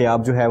idea कि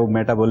आप जो है वो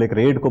मेटाबॉलिक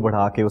रेट को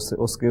बढ़ा के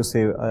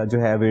उससे जो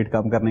है वेट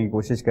कम करने की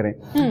कोशिश करें।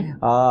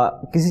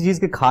 किसी चीज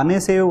के खाने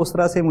से उस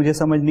तरह से मुझे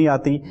समझ नहीं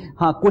आती।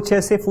 हाँ, कुछ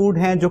ऐसे फूड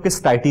हैं जो कि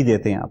स्टाइटी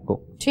देते हैं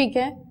आपको, ठीक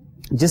है,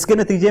 जिसके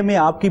नतीजे में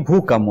आपकी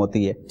भूख कम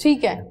होती है।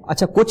 ठीक है।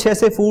 अच्छा, कुछ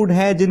ऐसे फूड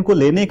हैं जिनको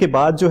लेने के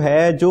बाद जो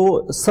है जो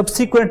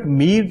सब्सिक्वेंट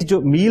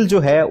मील जो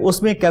है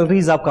उसमें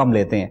कैलोरीज आप कम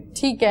लेते हैं।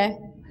 ठीक है।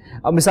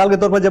 अब मिसाल के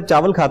तौर पर जब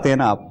चावल खाते हैं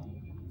ना आप,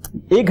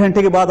 1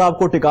 घंटे के बाद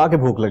आपको टिका के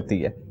भूख लगती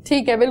है।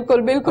 ठीक है,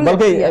 बिल्कुल बिल्कुल।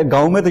 बल्कि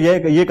गांव में तो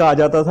ये कहा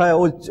जाता था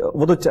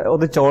वो तो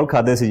चावल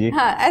खाते से जी।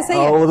 हाँ, ऐसा ही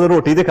है। वो तो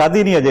रोटी तो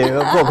खाती नहीं अजय,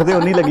 भूख तो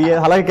नहीं लगी है,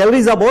 हालांकि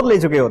कैलोरीज आप बहुत ले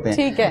चुके होते हैं।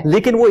 ठीक है।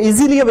 लेकिन वो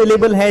इजीली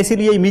अवेलेबल है,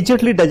 इसीलिए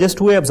इमीडिएटली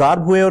डाइजेस्ट हुए,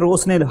 अब्जॉर्ब हुए और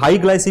उसने हाई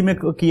ग्लाइसीमिक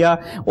किया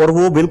और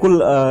वो बिल्कुल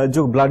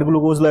जो ब्लड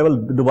ग्लूकोज लेवल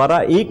दोबारा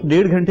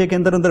 1-1.5 घंटे के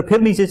अंदर अंदर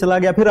फिर नीचे चला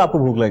गया, फिर आपको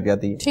भूख लग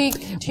जाती है।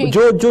 ठीक।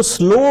 जो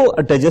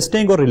स्लो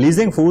डाइजेस्टिंग और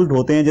रिलीजिंग फूड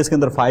होते हैं जिसके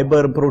अंदर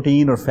फाइबर,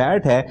 प्रोटीन और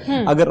फैट है,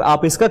 अगर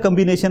आप इसका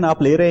कॉम्बिनेशन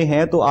आप ले रहे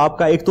हैं तो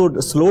आपका एक एक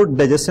तो स्लो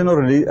डाइजेशन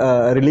और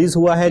रिलीज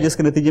हुआ है,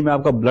 जिसके नतीजे में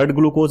आपका ब्लड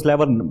ग्लूकोज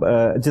लेवल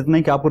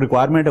जितने की आपको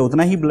रिक्वायरमेंट है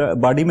उतना ही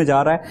बॉडी में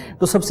जा रहा है,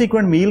 तो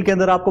सब्सिक्वेंट मील के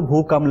अंदर आपको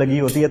भूख कम लगी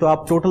होती है, तो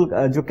आप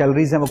टोटल जो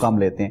कैलोरीज हैं वो कम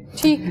लेते हैं।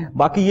 ठीक।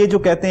 बाकी ये जो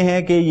कहते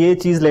हैं कि ये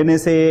चीज लेने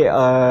से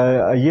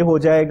ये हो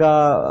जाएगा,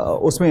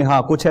 उसमें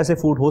हाँ कुछ ऐसे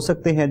फूड हो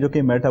सकते हैं जो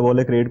कि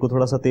मेटाबॉलिक रेट को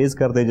थोड़ा सा तेज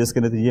कर दे, जिसके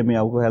नतीजे में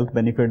आपको हेल्थ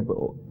बेनिफिट,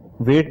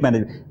 वेट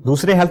मैनेजमेंट,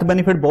 दूसरे हेल्थ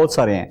बेनिफिट बहुत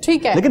सारे हैं।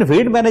 ठीक है। लेकिन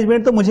वेट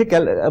मैनेजमेंट तो मुझे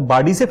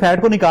बॉडी से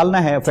फैट को निकालना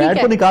है,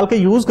 फैट को निकाल के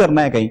यूज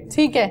करना है कहीं।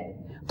 ठीक है।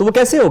 तो वो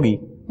कैसे होगी?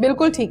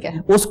 बिल्कुल ठीक है।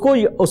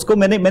 उसको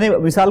मैंने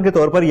मिसाल के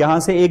तौर पर यहां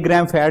से 1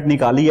 ग्राम फैट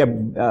निकाली है,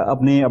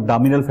 अपने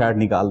अब्डोमिनल फैट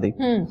निकाल दी।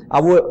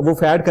 अब वो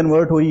फैट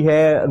कन्वर्ट हुई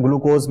है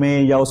ग्लूकोज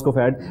में, या उसको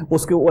फैट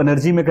उसको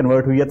एनर्जी में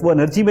कन्वर्ट हुई है, तो वो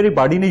एनर्जी मेरी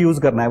बॉडी ने यूज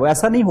करना है। वो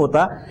ऐसा नहीं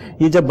होता,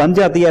 ये जब बन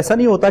जाती है ऐसा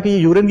नहीं होता कि ये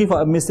यूरिन की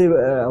में से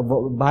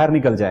बाहर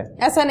निकल जाए,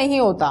 ऐसा नहीं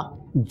होता।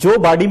 जो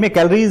बॉडी में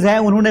कैलोरीज हैं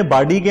उन्होंने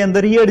बॉडी के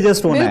अंदर ही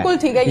एडजस्ट होना है। बिल्कुल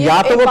ठीक है।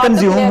 या तो वो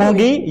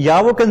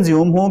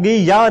कंज्यूम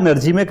होगी या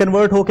एनर्जी में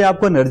कन्वर्ट होकर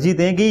आपको एनर्जी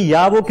देंगी,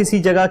 या वो किसी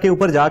जगह के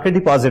ऊपर जाके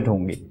डिपॉजिट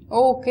होंगी।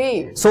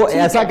 ओके। सो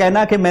ऐसा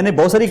कहना कि मैंने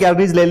बहुत सारी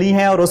कैलोरीज ले ली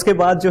हैं और उसके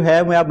बाद जो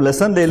है मैं आप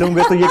लहसन ले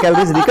लूंगे तो ये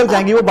कैलोरीज निकल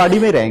जाएंगी, वो बॉडी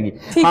में रहेंगी।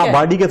 हाँ,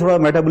 बॉडी के थोड़ा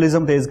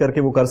मेटाबॉलिज्म तेज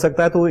करके वो कर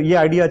सकता है, तो ये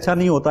आइडिया अच्छा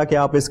नहीं होता कि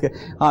आप इसके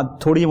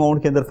थोड़ी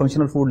अमाउंट के अंदर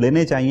फंक्शनल फूड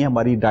लेने चाहिए,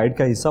 हमारी डाइट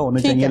का हिस्सा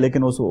होने चाहिए,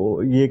 लेकिन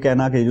ये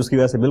कहना कि उसकी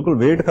वजह से बिल्कुल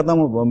वेट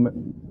खत्म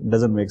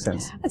doesn't make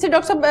sense। अच्छा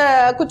डॉक्टर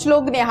साहब, कुछ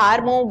लोग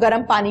निहार मुंह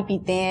गर्म पानी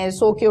पीते हैं,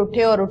 सो के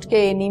उठे और उठ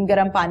के नीम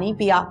गर्म पानी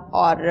पिया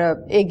और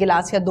 1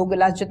 गिलास या 2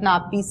 गिलास जितना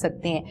आप पी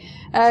सकते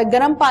हैं।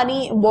 गर्म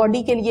पानी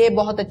बॉडी के लिए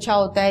बहुत अच्छा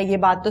होता है, ये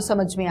बात तो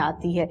समझ में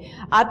आती है।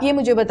 आप ये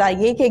मुझे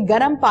बताइए कि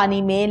गर्म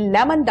पानी में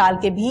लेमन डाल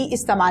के भी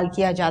इस्तेमाल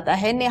किया जाता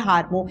है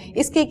निहार मुंह,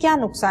 इसके क्या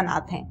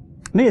नुकसानात हैं?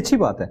 नहीं, अच्छी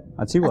बात है,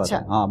 अच्छी बात है।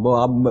 हाँ, वो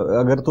आप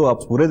अगर तो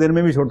आप पूरे दिन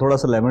में भी थोड़ा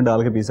सा लेमन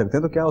डाल के पी सकते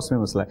हैं, तो क्या उसमें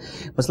मसला है?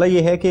 मसला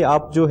ये है कि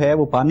आप जो है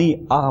वो पानी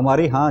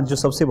हमारे यहाँ जो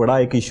सबसे बड़ा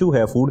एक इशू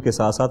है फूड के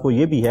साथ साथ, वो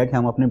ये भी है कि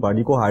हम अपनी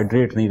बॉडी को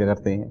हाइड्रेट नहीं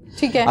करते हैं।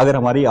 ठीक है। अगर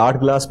हमारी 8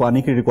 गिलास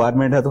पानी की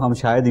रिक्वायरमेंट है तो हम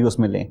शायद ही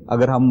उसमें लें।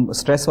 अगर हम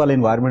स्ट्रेस वाले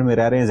एनवायरमेंट में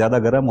रह रहे हैं, ज्यादा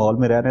गर्म माहौल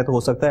में रह रहे हैं, तो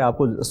हो सकता है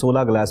आपको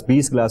 16 गिलास,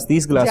 20 गिलास,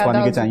 30 गिलास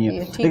पानी के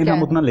चाहिए, लेकिन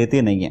हम उतना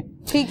लेते नहीं है।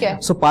 ठीक है।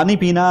 सो पानी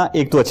पीना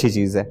एक तो अच्छी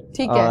चीज है।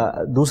 ठीक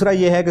है। दूसरा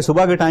ये है कि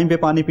सुबह के टाइम पे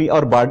पानी पी,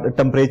 और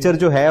टेम्परेचर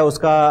जो है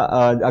उसका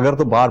अगर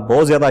तो बाहर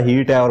बहुत ज्यादा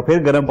हीट है और फिर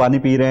गर्म पानी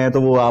पी रहे हैं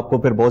तो वो आपको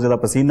फिर बहुत ज्यादा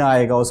पसीना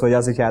आएगा, उस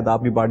वजह से शायद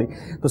आपकी बॉडी,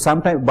 तो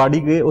समटाइम बॉडी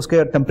के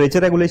उसके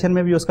टेम्परेचर रेगुलेशन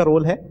में भी उसका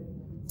रोल है,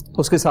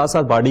 उसके साथ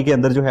साथ बॉडी के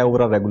अंदर जो है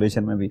ओवरऑल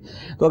रेगुलेशन में भी।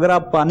 तो अगर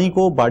आप पानी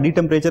को बॉडी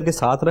टेम्परेचर के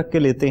साथ रख के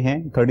लेते हैं,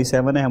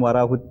 37 है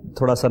हमारा,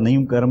 थोड़ा सा नहीं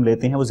गर्म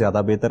लेते हैं, वो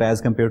ज्यादा बेहतर है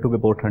एज कम्पेयर टू के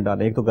बहुत ठंडा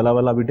ले। एक तो गला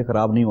वाला भी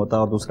खराब नहीं होता,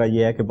 और दूसरा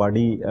ये है कि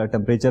बॉडी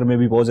टेम्परेचर में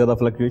भी बहुत ज्यादा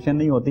फ्लक्चुएशन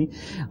नहीं होती।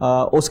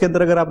 उसके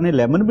अंदर अगर आपने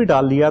लेमन भी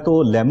डाल लिया,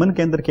 तो लेमन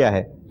के अंदर क्या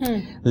है,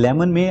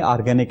 लेमन में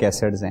ऑर्गेनिक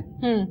एसिड्स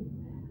हैं।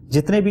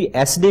 जितने भी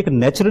एसिडिक,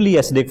 नेचुरली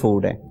एसिडिक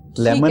फूड है,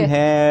 लेमन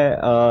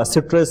है,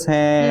 सिट्रस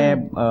है,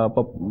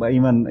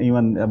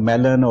 इवन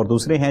मेलन और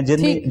दूसरे हैं,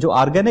 जिनमें जो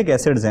ऑर्गेनिक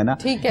एसिड्स हैं ना,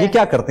 ये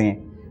क्या करते हैं,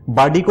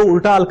 बॉडी को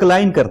उल्टा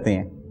अल्कलाइन करते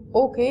हैं।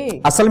 ओके।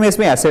 असल में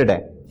इसमें एसिड है,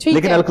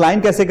 लेकिन अल्कलाइन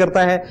कैसे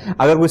करता है?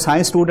 अगर कोई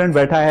साइंस स्टूडेंट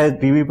बैठा है,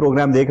 टीवी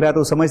प्रोग्राम देख रहा है,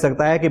 तो समझ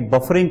सकता है कि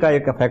बफरिंग का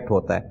एक इफेक्ट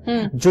होता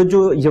है।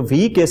 जो ये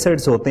वीक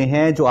एसिड्स होते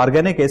हैं, जो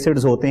ऑर्गेनिक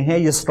एसिड्स होते हैं,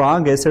 ये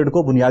स्ट्रांग एसिड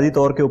को बुनियादी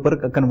तौर के ऊपर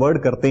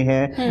कन्वर्ट करते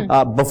हैं,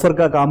 बफर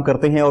का काम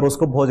करते हैं, और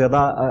उसको बहुत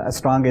ज्यादा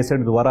स्ट्रांग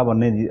एसिड दोबारा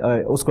बनने,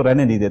 उसको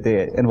रहने नहीं देते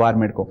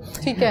एनवायरमेंट को।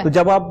 तो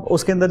जब आप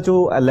उसके अंदर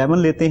जो लेमन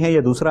लेते हैं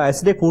या दूसरा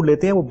एसिडिक फूड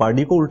लेते हैं, वो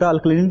बॉडी को उल्टा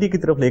अल्कलिनिटी की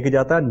तरफ लेके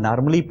जाता है।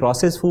 नॉर्मली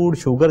प्रोसेस फूड,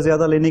 शुगर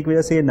ज्यादा लेने की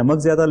वजह से,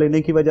 नमक ज्यादा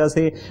लेने की वजह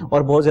से,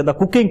 और बहुत ज्यादा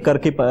कुकिंग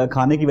करके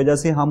खाने की वजह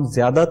से हम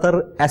ज्यादातर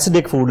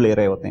एसिडिक फूड ले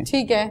रहे होते हैं।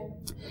 ठीक है।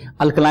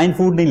 अल्कलाइन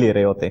फूड नहीं ले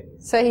रहे होते।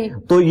 सही।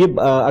 तो ये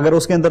अगर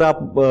उसके अंदर आप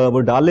वो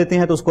डाल लेते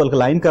हैं तो उसको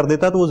अल्कलाइन कर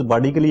देता है, तो उस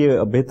बॉडी के लिए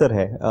बेहतर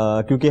है,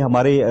 क्योंकि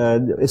हमारे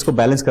इसको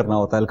बैलेंस करना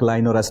होता है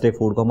अल्कलाइन और एसिडिक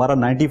फूड को। हमारा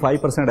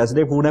 95%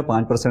 एसिडिक फूड है,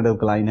 5%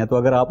 अल्कलाइन है। तो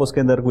अगर आप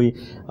उसके अंदर कोई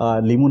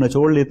लीमू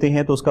निचोड़ लेते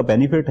हैं तो उसका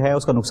बेनिफिट है,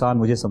 उसका नुकसान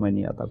मुझे समझ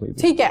नहीं आता कोई।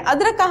 ठीक है।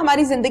 अदरक का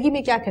हमारी जिंदगी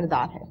में क्या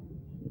किरदार है?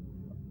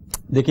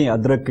 देखिए,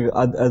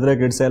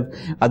 अदरक इटसेल्फ,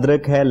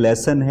 अदरक है,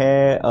 लहसुन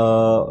है,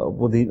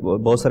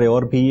 बहुत सारे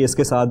और भी,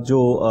 इसके साथ जो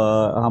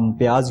हम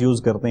प्याज यूज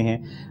करते हैं,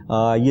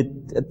 ये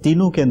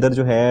तीनों के अंदर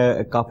जो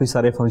है काफी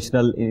सारे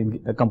फंक्शनल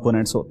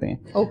कंपोनेंट्स होते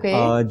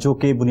हैं, जो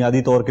कि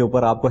बुनियादी तौर के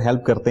ऊपर आपको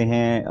हेल्प करते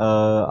हैं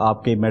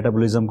आपके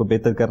मेटाबॉलिज्म को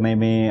बेहतर करने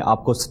में।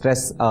 आपको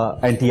स्ट्रेस,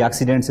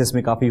 एंटीऑक्सीडेंट्स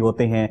इसमें काफी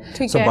होते हैं,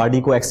 सो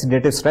बॉडी को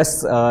ऑक्सीडेटिव स्ट्रेस,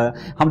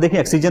 हम देखें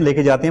ऑक्सीजन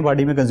लेके जाते हैं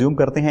बॉडी में, कंज्यूम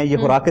करते हैं, ये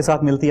खुराक के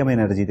साथ मिलती है, हमें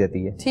एनर्जी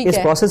देती है। इस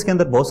प्रोसेस के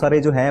अंदर बहुत सारे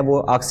जो है वो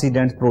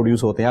ऑक्सीडेंट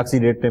प्रोड्यूस होते हैं,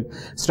 ऑक्सीडेटिव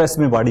स्ट्रेस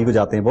में बॉडी को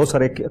जाते हैं, बहुत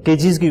सारे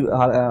केजीज की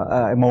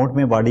अमाउंट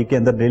में बॉडी के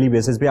अंदर डेली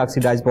बेसिस पे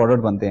ऑक्सीडाइज्ड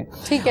प्रोडक्ट बनते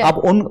हैं। अब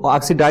उन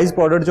ऑक्सीडाइज्ड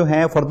प्रोडक्ट जो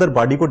हैं फर्दर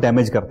बॉडी को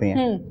डैमेज करते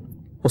हैं,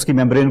 उसकी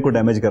मेम्ब्रेन को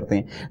डैमेज करते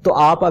हैं। तो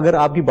आप अगर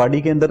आपकी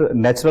बॉडी के अंदर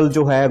नेचुरल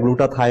जो है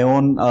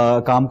ग्लूटाथायोन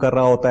काम कर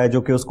रहा होता है,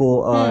 जो कि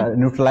उसको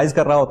न्यूट्रलाइज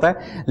कर रहा होता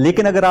है,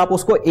 लेकिन अगर आप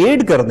उसको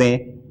एड कर दें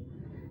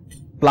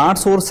प्लांट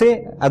सोर्स से,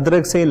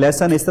 अदरक से,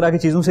 लहसुन, इस तरह की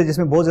चीजों से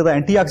जिसमें बहुत ज्यादा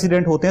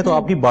एंटीऑक्सीडेंट होते हैं, तो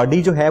आपकी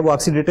बॉडी जो है वो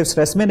ऑक्सीडेटिव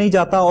स्ट्रेस में नहीं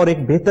जाता और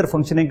एक बेहतर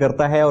फंक्शनिंग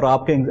करता है, और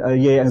आपके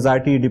ये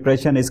एंजाइटी,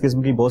 डिप्रेशन, इस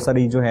किस्म की बहुत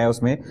सारी जो है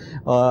उसमें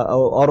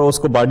और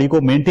उसको बॉडी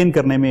को मेंटेन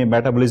करने में,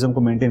 मेटाबॉलिज्म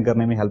को मेंटेन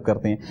करने में हेल्प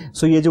करते हैं।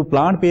 सो ये जो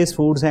प्लांट बेस्ड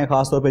फूड्स हैं,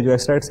 खासतौर पर जो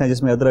एक्सट्रैक्ट्स हैं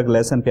जिसमें अदरक,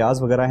 लहसुन,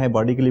 प्याज वगैरह है,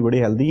 बॉडी के लिए बड़ी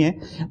हेल्दी हैं,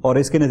 और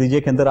इसके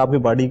नतीजे के अंदर आपकी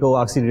बॉडी को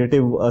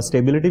ऑक्सीडेटिव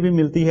स्टेबिलिटी भी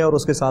मिलती है, और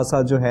उसके साथ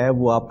साथ जो है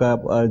वो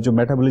आपका जो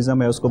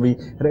मेटाबॉलिज्म है उसको भी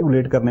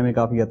रेगुलेट करने में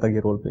काफी हद तक ये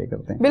रोल प्ले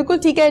करते हैं। बिल्कुल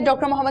ठीक है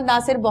डॉक्टर मोहम्मद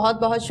नासिर, बहुत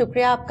बहुत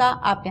शुक्रिया आपका,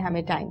 आपने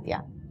हमें टाइम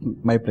दिया।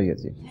 माय प्लेजर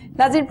जी।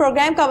 नाज़रीन,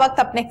 प्रोग्राम का वक्त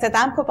अपने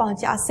इख्तिताम को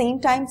पहुंचा। सेम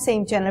टाइम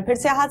सेम चैनल फिर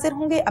से हाजिर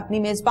होंगे। अपनी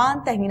मेजबान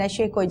तहमीना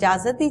शेख को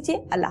इजाजत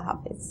दीजिए। अल्लाह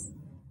हाफिज।